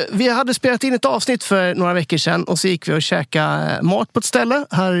 Vi hade spelat in ett avsnitt för några veckor sedan och så gick vi och käka mat på ett ställe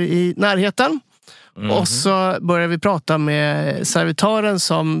här i närheten. Och så började vi prata med servitören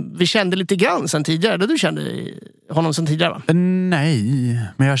som vi kände lite grann sen tidigare. Du kände honom sen tidigare, va? Nej,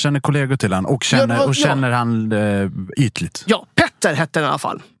 men jag känner kollegor till han och känner han ytligt. Ja, Petter hette han i alla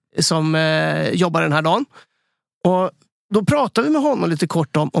fall, som jobbar den här dagen. Och då pratade vi med honom lite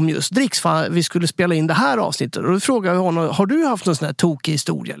kort om just dricks, för vi skulle spela in det här avsnittet. Och då frågade vi honom, har du haft någon sån här tokig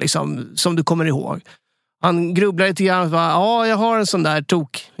historia liksom, som du kommer ihåg? Han grubblar lite grann och bara, jag har en sån där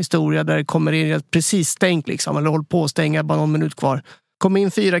tok-historia där det kommer in precis stängt liksom, eller håller på att stänga, bara någon minut kvar. Kommer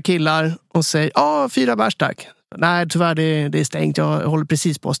in 4 killar och säger, 4 bärs tack. Nej, tyvärr det är stängt, jag håller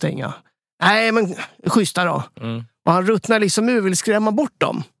precis på att stänga. Nej, men schyssta då. Och han ruttnar liksom ur, vill skrämma bort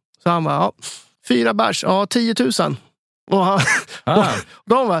dem. Så han bara, 4 bärs, 10 000. Och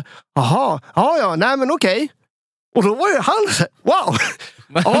de var, nej men okej. Och då var ju han, wow,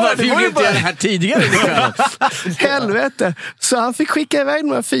 Varför gjorde inte jag det här tidigare? Helvete. Så han fick skicka iväg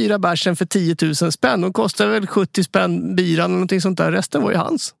de här 4 bärsen för 10 000 spänn. De kostade väl 70 spänn biran eller någonting sånt där. Resten var ju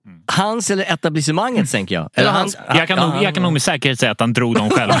hans. Hans eller etablissemanget, tänker jag. Eller hans. Jag kan nog med säkerhet säga att han drog dem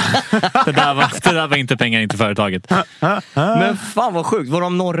själv. det där var inte pengar in till företaget. Men fan vad sjukt. Var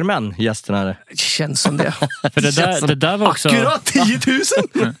de norrmän, gästerna? Det känns som det. För det där var också... Akkurat 10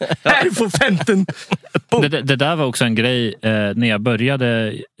 000! Här får 15! Det där var också en grej när jag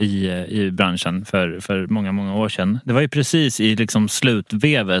började i branschen för många, många år sedan. Det var ju precis i liksom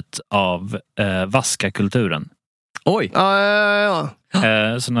slutvevet av vaskakulturen. Oj! Ja.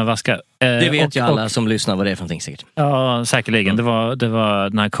 Såna vaska. Det vet ju alla som lyssnar vad det är för någonting säkert. Ja, säkerligen. Det var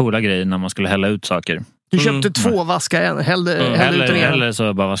den här coola grejen när man skulle hälla ut saker. Du köpte 2 vaskar en, hällde ut en. Eller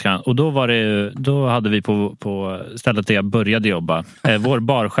så bara vaskar. Och då hade vi på stället där jag började jobba. Vår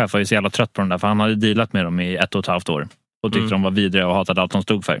barchef var ju så jävla trött på den där, för han hade dealat med dem i 1,5 år. Och tyckte de var vidriga och hatade allt de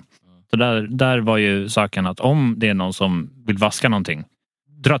stod för. Så där var ju saken att om det är någon som vill vaska någonting,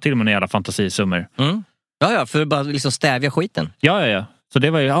 dra till med en jävla fantasisummor. Ja, för att bara liksom stävja skiten. Ja. Så det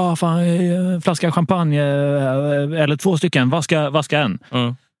var ju, flaska champagne eller 2 stycken, vaska en.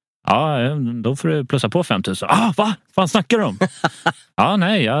 Ja, då får du plussa på 5 000. Va? Fan snackar du om?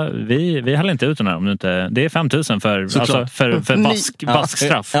 Vi häller inte ut den här om du inte... Det är 5 000 för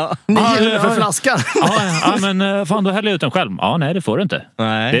vaskstraff. 900 för flaskan. Men fan, då häller jag ut den själv. Nej, det får du inte.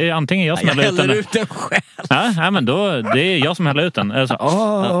 Nej. Det är antingen jag som häller ut den själv. Nej, men då det är jag som häller ut den. Alltså,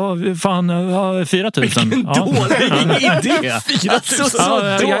 fan, 4 000. Vilken dålig idé. 4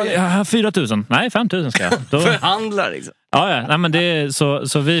 000. 4 000. Nej, 5 000 ska jag. Förhandlar liksom. Nej, men det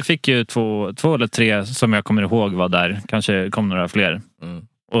så vi fick ju 2 eller 3 som jag kommer ihåg var där. Kanske kom några fler.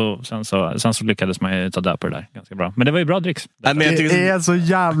 Och sen så lyckades man ju ta där på det där ganska bra. Men det var ju bra dricks. Det är en så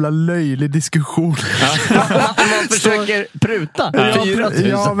jävla löjlig diskussion. Man försöker pruta. 4 000.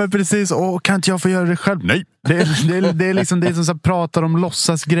 Ja, men precis. Och kan inte jag få göra det själv? Nej. Det är liksom det som så pratar om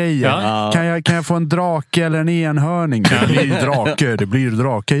låtsasgrejer. Ja. Kan jag få en drake eller en enhörning? Det blir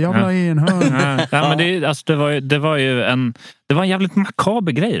drake. Jag vill ha enhörning. Men det var ju en jävligt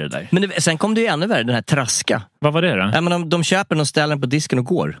makaber grej det där. Men sen kom det ju ännu värre, den här traska. Vad var det då? Ja, men de köper den och ställer den på disken och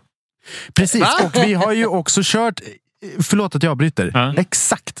går. Precis, och vi har ju också kört... Förlåt att jag avbryter.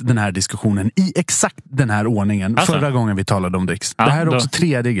 Exakt den här diskussionen i exakt den här ordningen förra gången vi talade om dricks. Det här är också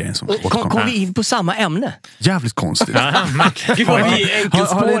 3:e grejen som kom vi in på samma ämne? Jävligt konstigt.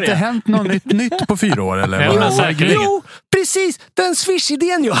 Har det inte hänt något nytt på 4 år eller? Jo, precis, den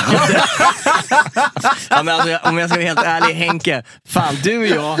Swish-idén jag men alltså, om jag ska vara helt ärlig, Henke, fan, du och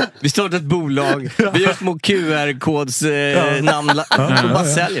jag, vi startar ett bolag, vi gör små QR-kods namn och bara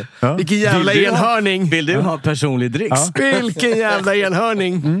säljer. Vilken jävla enhörning. Vill du ha personlig dricks? Vilken jävla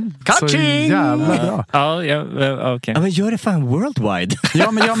enhörning. Catching! Så jävla bra. Okej. Ja, men gör det fan worldwide.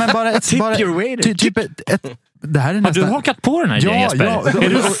 Ja, men bara ett... Tip your waiter. Typ ett det här är nästan... Har du hakat på den här grejen,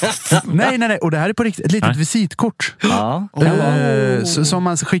 Jesper? Nej. Och det här är på riktigt ett litet visitkort. Som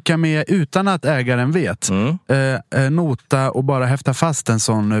man skickar med utan att ägaren vet. Nota och bara häfta fast en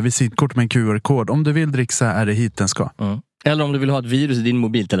sån visitkort med en QR-kod. Om du vill dricksa är det hit den ska. Eller om du vill ha ett virus i din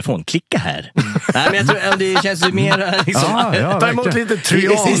mobiltelefon, klicka här. Nej, men jag tror det känns ju mer liksom, ta emot lite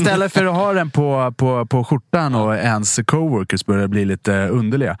trion. Istället för att ha den på skjortan och ens coworkers börjar bli lite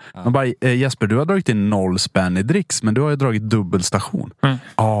underliga. Man bara, Jesper, du har dragit in 0 spänn i dricks, men du har ju dragit dubbelstation.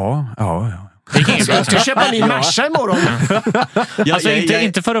 Ja. Jag ska köpa en ny Merca imorgon.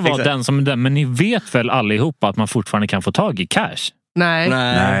 Inte för att vara den som den, men ni vet väl allihopa att man fortfarande kan få tag i cash? Nej. Nu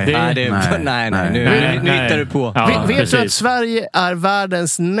hittar du på. Vet du att Sverige är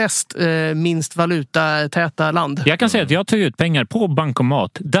världens näst minst valutatäta land? Jag kan säga att jag tog ut pengar på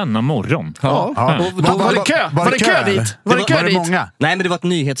bankomat denna morgon. Var det kö? Var det kö dit? Var det många? Nej, men det var ett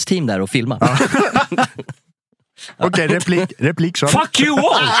nyhetsteam där och filmade. Okej, replik så. Fuck you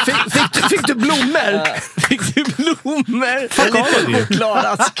all! Fick du blommor? Fick du blommor? Fuck all!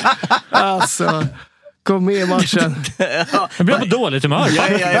 Klarask. Alltså... Kom med i matchen. Jag blev på dåligt humör.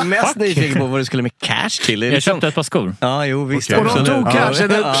 Jag är mest nyfiken på vad du skulle med cash till. Jag köpte ett par skor. Ja, jo, visst. Och de tog cash.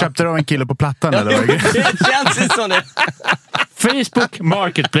 Köpte du av en kille på plattan eller vad? Det känns som det. Facebook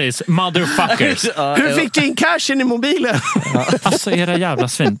Marketplace, motherfuckers. Hur fick du in cashen i mobilen? Alltså, era jävla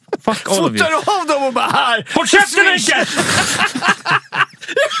svin. Fuck all of you. Fotar du av dem och bara här? Håll käften, Henke!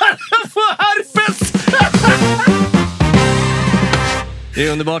 Jag får herpes! Det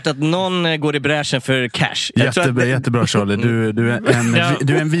är underbart att någon går i bräschen för cash. Jättebra, Charlie.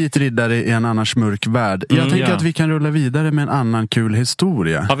 Du är en vit riddare i en annars mörk värld. Jag tänker att vi kan rulla vidare med en annan kul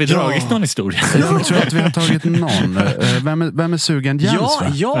historia. Har vi dragit någon historia? Jag tror att vi har tagit någon. Vem är sugen? Jens,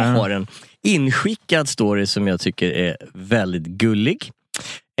 jag har en inskickad story som jag tycker är väldigt gullig.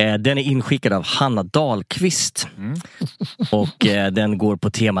 Den är inskickad av Hanna Dahlqvist. Och den går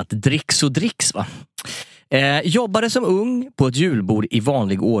på temat dricks och dricks, va? Jobbade som ung på ett julbord i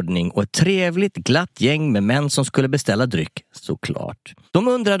vanlig ordning och ett trevligt, glatt gäng med män som skulle beställa dryck, såklart. De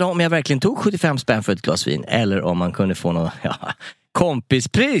undrade om jag verkligen tog 75 spänn för ett glas vin eller om man kunde få något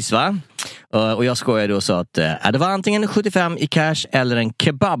kompispris, va? Och jag skojade och sa att det var antingen 75 i cash eller en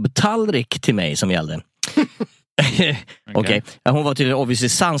kebabtallrik till mig som gällde. Okej. Hon var tydligen obviously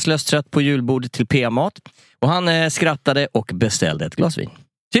sanslöst trött på julbord till p-mat och han skrattade och beställde ett glas vin.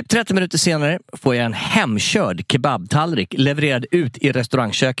 Typ 30 minuter senare får jag en hemkörd kebabtallrik levererad ut i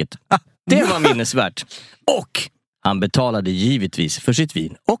restaurangköket. Det var minnesvärt. Och han betalade givetvis för sitt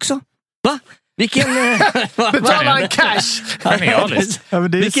vin också. Va? Vilken... Betalar han cash?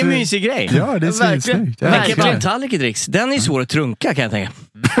 Vilken mysig grej. Ja, det är svinsnyggt. Men kebabtallrik i dricks, den är svår att trunka, kan jag tänka.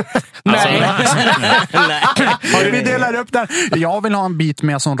 Nej. Vi delar upp den. Jag vill ha en bit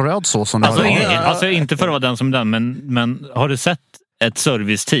med sån röd sås som alltså inte för att vara den som den, men har du sett ett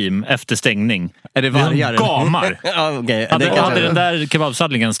serviceteam efter stängning? Är det vargar? Gamar. Okay. Hade den där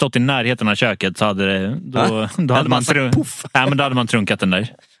kebabsadlingen stått i närheten av köket så hade då hade man trunkat den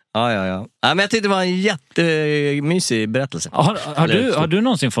där. Ja, men jag tyckte det var en jättemysig berättelse. Har du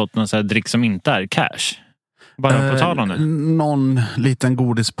någonsin fått någon sån här drick som inte är cash? Bara på tal om det. Någon liten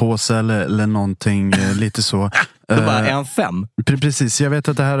godispåse eller någonting lite så. Det var en 5. Precis, jag vet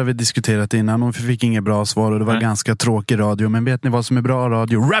att det här har vi diskuterat innan och vi fick inget bra svar och det var ganska tråkig radio. Men vet ni vad som är bra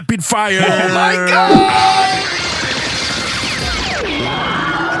radio? Rapid Fire! Oh my God!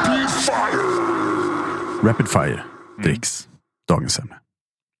 Rapid Fire dricks. Dagens ämne.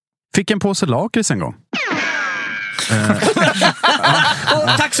 Fick en påse lakrits en gång.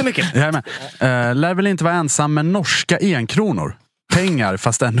 Tack så mycket. Lär väl inte vara ensam med norska enkronor. Pengar,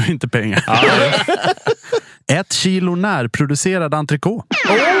 fast ändå inte pengar. 1 kilo närproducerad entrecote.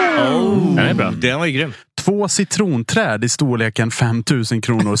 Den är bra. Den var ju grym. 2 citronträd i storleken 5 000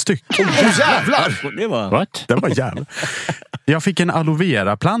 kronor styck. Jävlar! Det var jävlar. Jag fick en aloe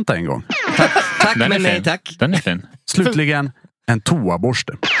vera-planta en gång. Tack men nej tack. Den är fin. Slutligen en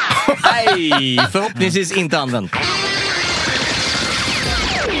toaborste. Nej, förhoppningsvis inte använd.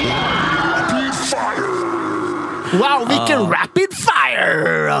 Wow, vilken rapid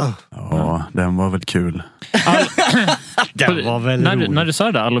fire! Ja, den var väl kul. Den var väl när du sa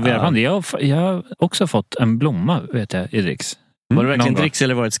det där, aloe vera, jag har också fått en blomma, vet jag, i dricks. Var det verkligen dricks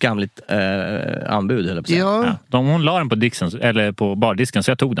eller var det ett skamligt anbud? Eller på ja. Hon la den på Dixon, eller på bardisken,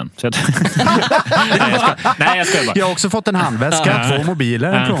 så jag tog den. Så jag ska bara. Jag har också fått en handväska, 2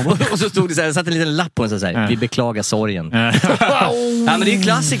 mobiler, en plånbok. Och så stod det så här, satt en liten lapp på den så här, vi beklagar sorgen. Ja, men det är ju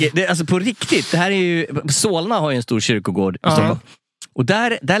klassiker. Det, alltså på riktigt, det här är ju, Solna har ju en stor kyrkogård i Stockholm. Och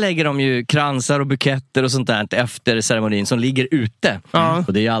där lägger de ju kransar och buketter och sånt där efter ceremonin som ligger ute.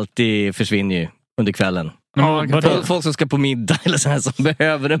 Och det är ju alltid, försvinner ju under kvällen. Folk som ska på middag eller så här som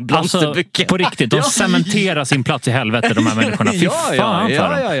behöver en blomsterbukett. Alltså, på riktigt, de cementerar sin plats i helvete, de här människorna. Fy fan för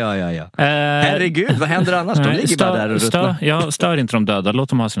dem. Herregud, vad händer annars? De ligger bara där och ruttnar. Jag stör inte de döda, låt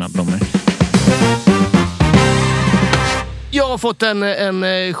dem ha sina blommor. Jag har fått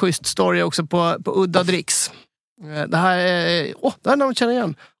en schysst story också på Udda Dricks. Det här är... det här namnet känner jag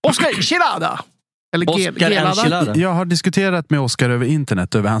igen. Oscar Chilada. Eller Enchilada. Jag har diskuterat med Oscar över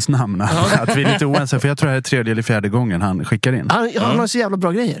internet över hans namn. Att vi är lite oense, för jag tror det är 3:e eller 4:e gången han skickar in. Han har så jävla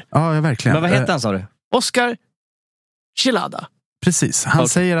bra grejer. Ja, verkligen. Men vad heter han, sa du? Oscar Chilada. Precis. Han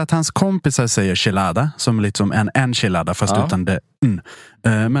säger att hans kompisar säger Chilada, som lite som en enchilada fast utan det.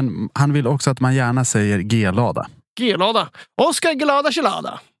 Men han vill också att man gärna säger G-lada. G-lada. Oscar Gelada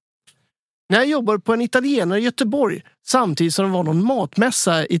Chilada. När jag jobbar på en italienare i Göteborg, samtidigt som det var någon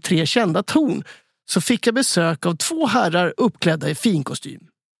matmässa i 3 kända torn, så fick jag besök av 2 herrar uppklädda i finkostym.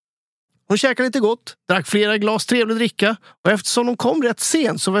 Hon käkade lite gott, drack flera glas trevlig dricka, och eftersom de kom rätt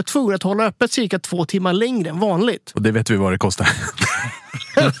sent så var jag tvungen att hålla öppet cirka 2 timmar längre än vanligt. Och det vet vi vad det kostar.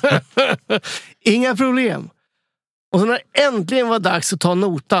 Inga problem. Och så när det äntligen var dags att ta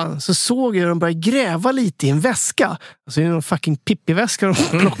notan så såg jag hur de började gräva lite i en väska. Alltså det är någon fucking pippiväska de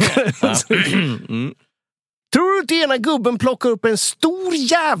plockade. Tror du inte ena gubben plockar upp en stor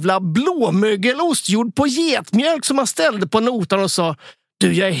jävla blåmögelost gjord på getmjölk som han ställde på notan och sa: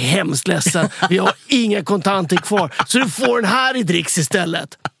 du, jag är hemskt ledsen. Vi har inga kontanter kvar, så du får den här i dricks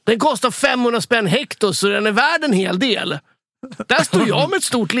istället. Den kostar 500 spänn hekto, så den är värd en hel del. Där stod jag med ett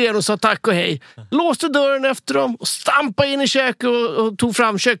stort leende och sa tack och hej. Låste dörren efter dem och stampade in i köket och tog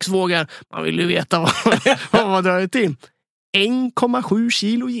fram köksvågen. Man vill ju veta vad man dragit in. 1,7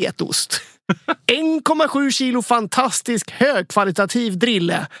 kilo getost. 1,7 kilo fantastisk högkvalitativ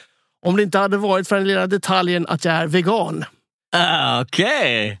drille. Om det inte hade varit för den lilla detaljen att jag är vegan.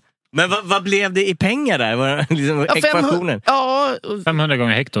 Okej. Men vad blev det i pengar där? Var liksom ekvationen? 500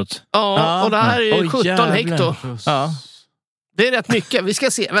 gånger hektot. Ja, och det här är 17 hekto. Ja. Det är rätt mycket. Vi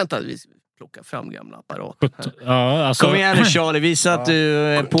ska se. Vänta, vi plockar fram gamla apparater. Ja, alltså... Kom igen nu Charlie, visa att du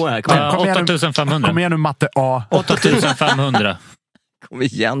är på här. Kom 8500. Kom igen nu matte A. 8500. Kom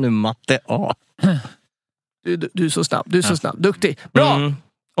igen nu matte A. Du är så snabb. Du är så snabb. Duktig. Bra!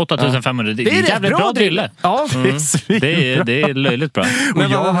 8500. Det är rätt jävligt bra drille. Ja, det är löjligt bra.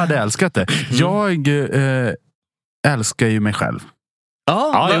 Men jag hade älskat det. Jag älskar ju mig själv. Det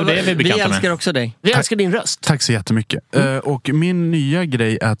är vi älskar också dig. Vi älskar din röst. Tack så jättemycket. Och min nya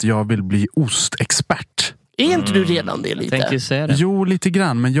grej är att jag vill bli ostexpert. Är inte du redan det lite? Tänker säga det. Jo, lite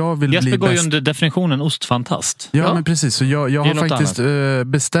grann. Men jag vill Jesper bli går ju bäst. under definitionen ostfantast. Ja, men precis. Så jag har något faktiskt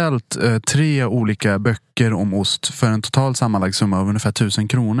beställt 3 olika böcker om ost för en total sammanlagd summa av ungefär 1000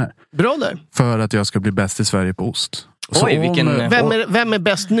 kronor. Bra där. För att jag ska bli bäst i Sverige på ost. Oj, Vem är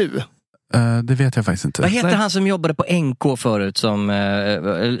bäst nu? Det vet jag faktiskt inte. Vad heter han som jobbade på NK förut som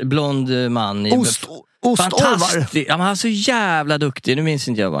blond man? Ostorvar. Ja, han är så jävla duktig. Nu minns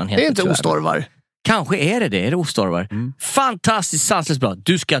inte jag vad han heter. Det är inte Ostorvar. Kanske är det. Är det Ostorvar? Fantastiskt sanslöst bra.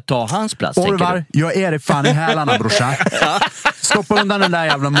 Du ska ta hans plats. Orvar, jag är det fan i hälarna, brorsan. Stoppa undan den där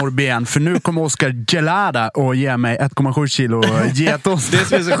jävla morben. För nu kommer Oscar Gelada och ge mig 1,7 kilo getost. Det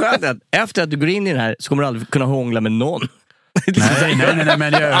som är så skönt är att efter att du går in i det här så kommer du aldrig kunna hångla med någon. Nej,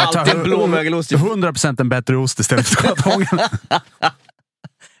 men jag tar 100% en bättre ost istället för att hångla.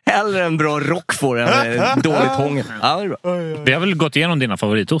 Hellre en bra rockfår än dåligt hångel. Ja, det är bra. Vi har väl gått igenom dina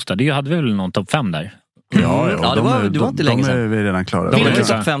favoritostar. Det hade vi väl någon topp 5 där. Ja, det var inte länge sedan. De är vi redan klara. De är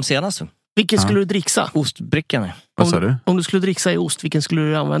topp 5 senast. Vilken skulle du dricksa? Ostbrickan. Vad sa du? Om du skulle dricksa i ost, vilken skulle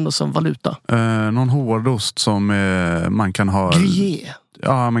du använda som valuta? Någon hårdost som man kan ha... Gruyère.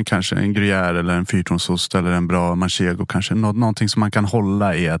 Ja, men kanske en gruyère eller en fyrtonsost eller en bra manchego kanske. Någonting som man kan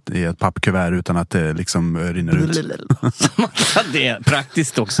hålla i ett pappkuvert utan att det liksom rinner ut. Det är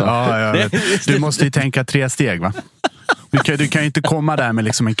praktiskt också. Ja, jag vet. Du måste ju tänka 3 steg, va? Du kan ju inte komma där med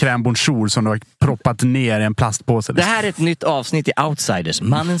liksom en crème bonjour som du har proppat ner i en plastpåse. Det här är ett nytt avsnitt i Outsiders.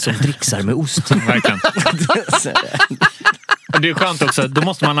 Mannen som dricksar med ost. Verkligen. Det är skönt också. Då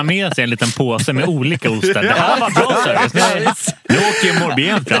måste man ha med sig en liten påse med olika ostar. Det här var bra service. Nu åker ju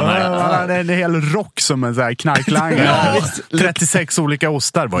Morbien fram här. Det är en hel rock som en så här knarklangare. 36 olika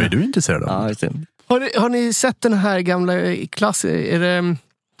ostar. Vad är du intresserad av? Har ni sett den här gamla klassen?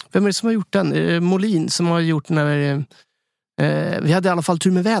 Vem är det som har gjort den? Är det Molin som har gjort den här... vi hade i alla fall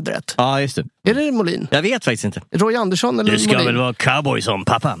tur med vädret. Ja, just det. Är det Molin? Jag vet faktiskt inte. Roy Andersson eller Du ska Molin? väl vara cowboy som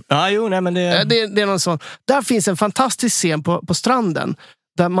pappa? Ja, jo, nej, men det... Det är någon sån. Där finns en fantastisk scen på stranden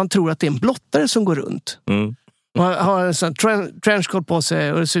där man tror att det är en blottare som går runt. Man har en sån trenchcoat på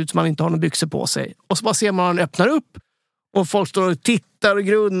sig och det ser ut som man inte har några byxor på sig. Och så bara ser man öppnar upp och folk står och tittar och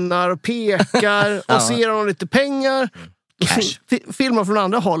grunnar och pekar och ser de lite pengar. Filmar från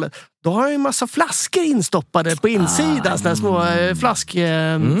andra hållet. Då har jag en massa flaskor instoppade på insidan. Sådana små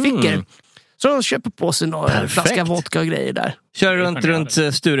flaskfickor. Så de köper på sig några flaska vodka och grejer där. Kör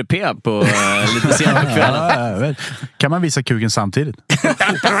runt Sture P på lite senare på kvällen. Kan man visa kuken samtidigt?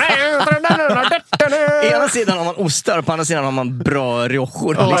 Ena sidan har man ostar och på andra sidan har man bra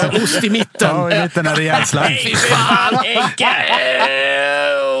riochor. Liksom. Ost i mitten. Ja, lite en rejäl slang. Fy fan, Henke!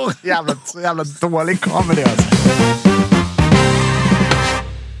 Jävla dålig comedy alltså.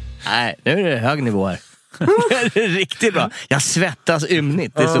 Nej, nu är det hög nivå här. Det är riktigt bra. Jag svettas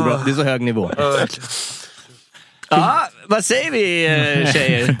ymnigt. Det är så bra. Det är så hög nivå. Ja, vad säger vi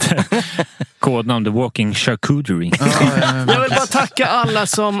tjejer? Kodnamn The Walking Charcuterie. Jag vill bara tacka alla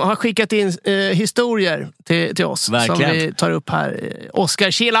som har skickat in historier till oss. Verkligen. Som vi tar upp här.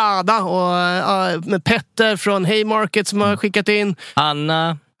 Oscar Chilada och med Petter från Haymarket som har skickat in.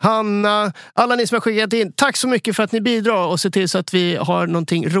 Hanna, alla ni som har skickat in. Tack så mycket för att ni bidrar och ser till så att vi har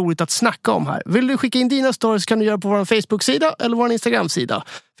någonting roligt att snacka om här. Vill du skicka in dina stories kan du göra på vår Facebook-sida eller vår Instagram-sida.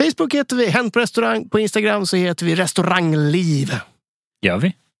 Facebook heter vi Hänt på restaurang. På Instagram så heter vi Restaurangliv. Gör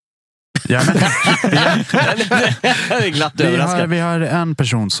vi? Ja, men, det är glatt överraskad. Vi har en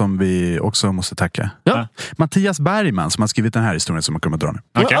person som vi också måste tacka. Ja. Mattias Bergman som har skrivit den här historien som jag kommer att dra nu.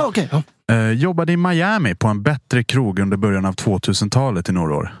 Okay. Jobbade i Miami på en bättre krog under början av 2000-talet i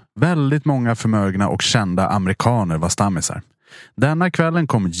några år. Väldigt många förmögna och kända amerikaner var stammisar. Denna kvällen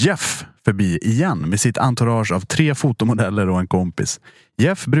kom Jeff förbi igen med sitt entourage av 3 fotomodeller och en kompis.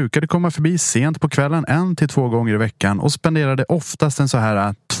 Jeff brukade komma förbi sent på kvällen 1 till 2 gånger i veckan och spenderade oftast en så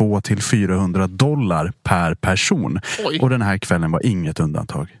här $200 till $400 per person. Oj. Och den här kvällen var inget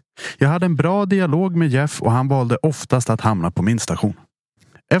undantag. Jag hade en bra dialog med Jeff och han valde oftast att hamna på min station.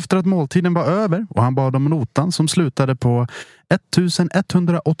 Efter att måltiden var över och han bad om notan som slutade på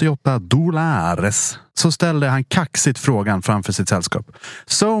 $1,188 så ställde han kaxigt frågan framför sitt sällskap.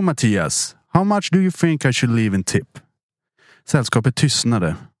 So Mattias, how much do you think I should leave in tip? Sällskapet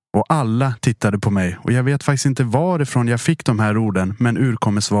tystnade och alla tittade på mig och jag vet faktiskt inte varifrån jag fick de här orden, men ur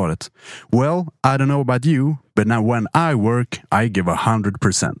kommer svaret. Well, I don't know about you, but now when I work, I give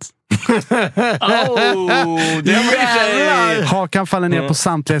 100%. Hakan faller ner på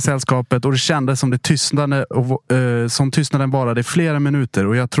samtliga i sällskapet och det kändes som det tystnade som tystnaden varade i flera minuter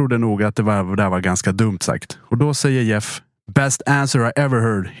och jag trodde nog att det var ganska dumt sagt. Och då säger Jeff: Best answer I ever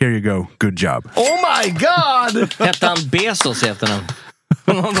heard. Here you go. Good job. Oh my god! Hette han Bezos i efternamn?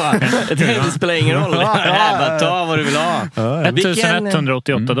 Det spelar ingen roll. Bara ta vad du vill ha.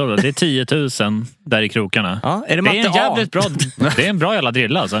 $1,188. Det är 10 000 där i krokarna. Ja, är det en jävligt bra. Det är en bra jävla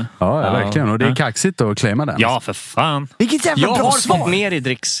drill alltså. Ja, verkligen. Och det är kaxigt att claima den. Ja, för fan. Vilket jävla jag bra har svar. Fått mer i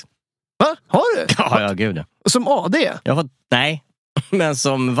dricks. Va? Har du? Ja, gud. Som AD? Jag har fått, nej. Men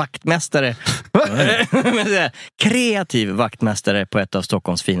som vaktmästare. Kreativ vaktmästare på ett av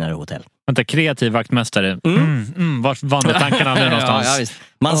Stockholms finare hotell. Vänta, kreativ vaktmästare. Vart vandrar tankarna nu någonstans? Ja, visst.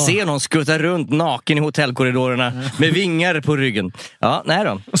 Man ser någon skutta runt naken i hotellkorridorerna med vingar på ryggen. Ja, nej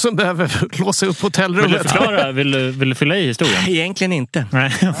då. Som behöver låsa upp hotellrummet. Vill du förklara? Vill du fylla i historien? Egentligen inte.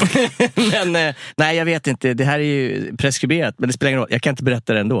 Nej. Men nej, jag vet inte. Det här är ju preskriberat, men det spelar ingen roll. Jag kan inte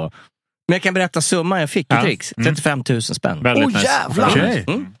berätta det ändå. Men jag kan berätta summan jag fick i tricks. 35 000 spänn. Väldigt jävlar! Okay.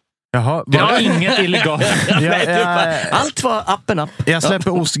 Jaha, det var inget illegalt. Allt var appen upp. Jag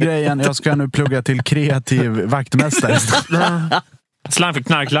släpper ostgrejen. Jag ska nu plugga till kreativ vaktmästare. Slang för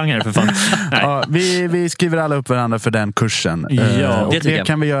knarklangare för fan. Ja, vi skriver alla upp varandra för den kursen. Ja, och det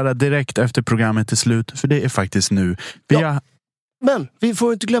kan vi göra direkt efter programmet är slut. För det är faktiskt nu. Men vi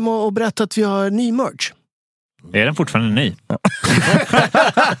får inte glömma att berätta att vi har ny merch. Är den fortfarande ny?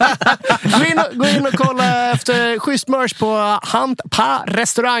 Gå in och kolla efter schysst merch på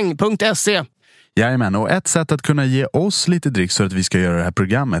handparrestaurang.se. Jajamän, och ett sätt att kunna ge oss lite dricks för att vi ska göra det här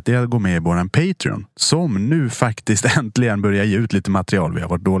programmet är att gå med i våran Patreon, som nu faktiskt äntligen börjar ge ut lite material. Vi har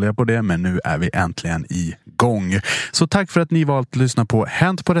varit dåliga på det, men nu är vi äntligen igång. Så tack för att ni valt att lyssna på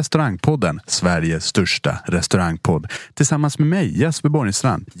Hänt på restaurangpodden, Sveriges största restaurangpodd. Tillsammans med mig, Jesper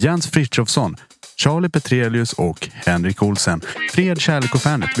Borgstrand, Jens Frithiofsson, Charlie Petrelius och Henrik Olsen. Fred, kärlek och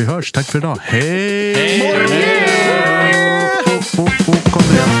fanet. Vi hörs. Tack för idag. Hej! Kom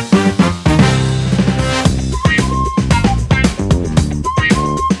igen.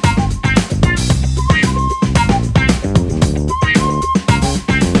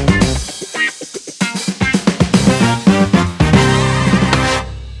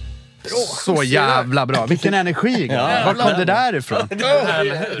 Så jävla bra. Vilken energi. Var kom det där ifrån?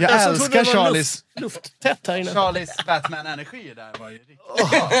 Jag älskar Charlies lufttätt här inne. Charlies Batman-energi där var ju riktigt.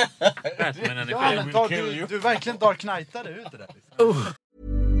 Batman-energi. Du verkligen dark-knightade ut det där.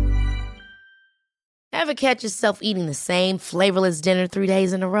 Ever catch yourself eating the same flavorless dinner 3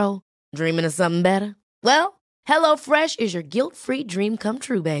 days in a row? Dreaming of something better? Well, HelloFresh is your guilt-free dream come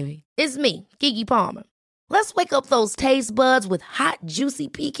true, baby. It's me, Keke Palmer. Let's wake up those taste buds with hot, juicy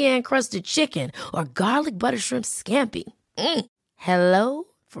pecan-crusted chicken or garlic butter shrimp scampi. Hello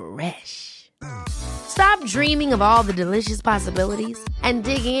Fresh. Stop dreaming of all the delicious possibilities and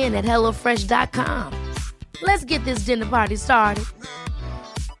dig in at HelloFresh.com. Let's get this dinner party started.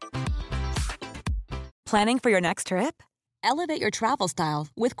 Planning for your next trip? Elevate your travel style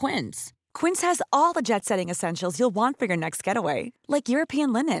with Quince. Quince has all the jet-setting essentials you'll want for your next getaway, like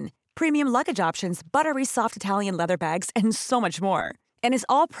European linen, premium luggage options, buttery soft Italian leather bags, and so much more. And is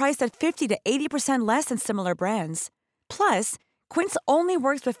all priced at 50 to 80% less than similar brands. Plus, Quince only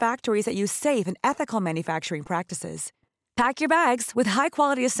works with factories that use safe and ethical manufacturing practices. Pack your bags with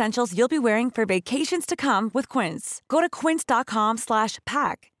high-quality essentials you'll be wearing for vacations to come with Quince. Go to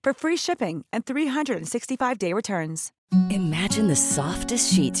quince.com/pack for free shipping and 365-day returns. Imagine the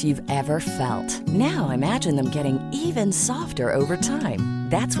softest sheets you've ever felt. Now imagine them getting even softer over time.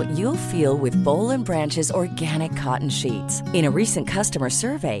 That's what you'll feel with Boll & Branch's organic cotton sheets. In a recent customer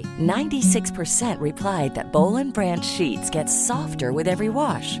survey, 96% replied that Boll & Branch sheets get softer with every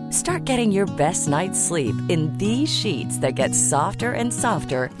wash. Start getting your best night's sleep in these sheets that get softer and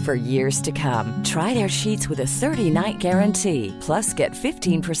softer for years to come. Try their sheets with a 30-night guarantee. Plus, get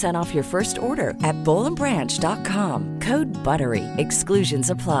 15% off your first order at bollandbranch.com. Code BUTTERY. Exclusions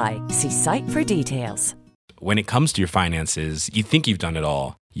apply. See site for details. When it comes to your finances, you think you've done it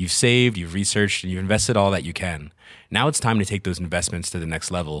all. You've saved, you've researched, and you've invested all that you can. Now it's time to take those investments to the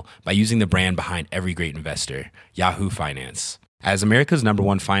next level by using the brand behind every great investor, Yahoo Finance. As America's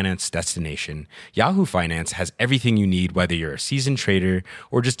 #1 finance destination, Yahoo Finance has everything you need, whether you're a seasoned trader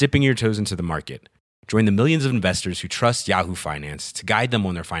or just dipping your toes into the market. Join the millions of investors who trust Yahoo Finance to guide them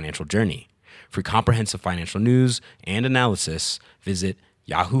on their financial journey. For comprehensive financial news and analysis, visit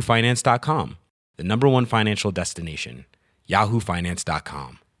yahoofinance.com, the #1 financial destination,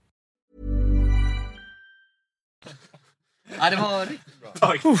 yahoofinance.com. Ja, det var riktigt bra.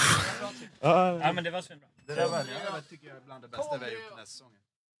 Ja, men det var så bra. Det där var, tycker jag är bland det bästa vi har gjort den här säsongen.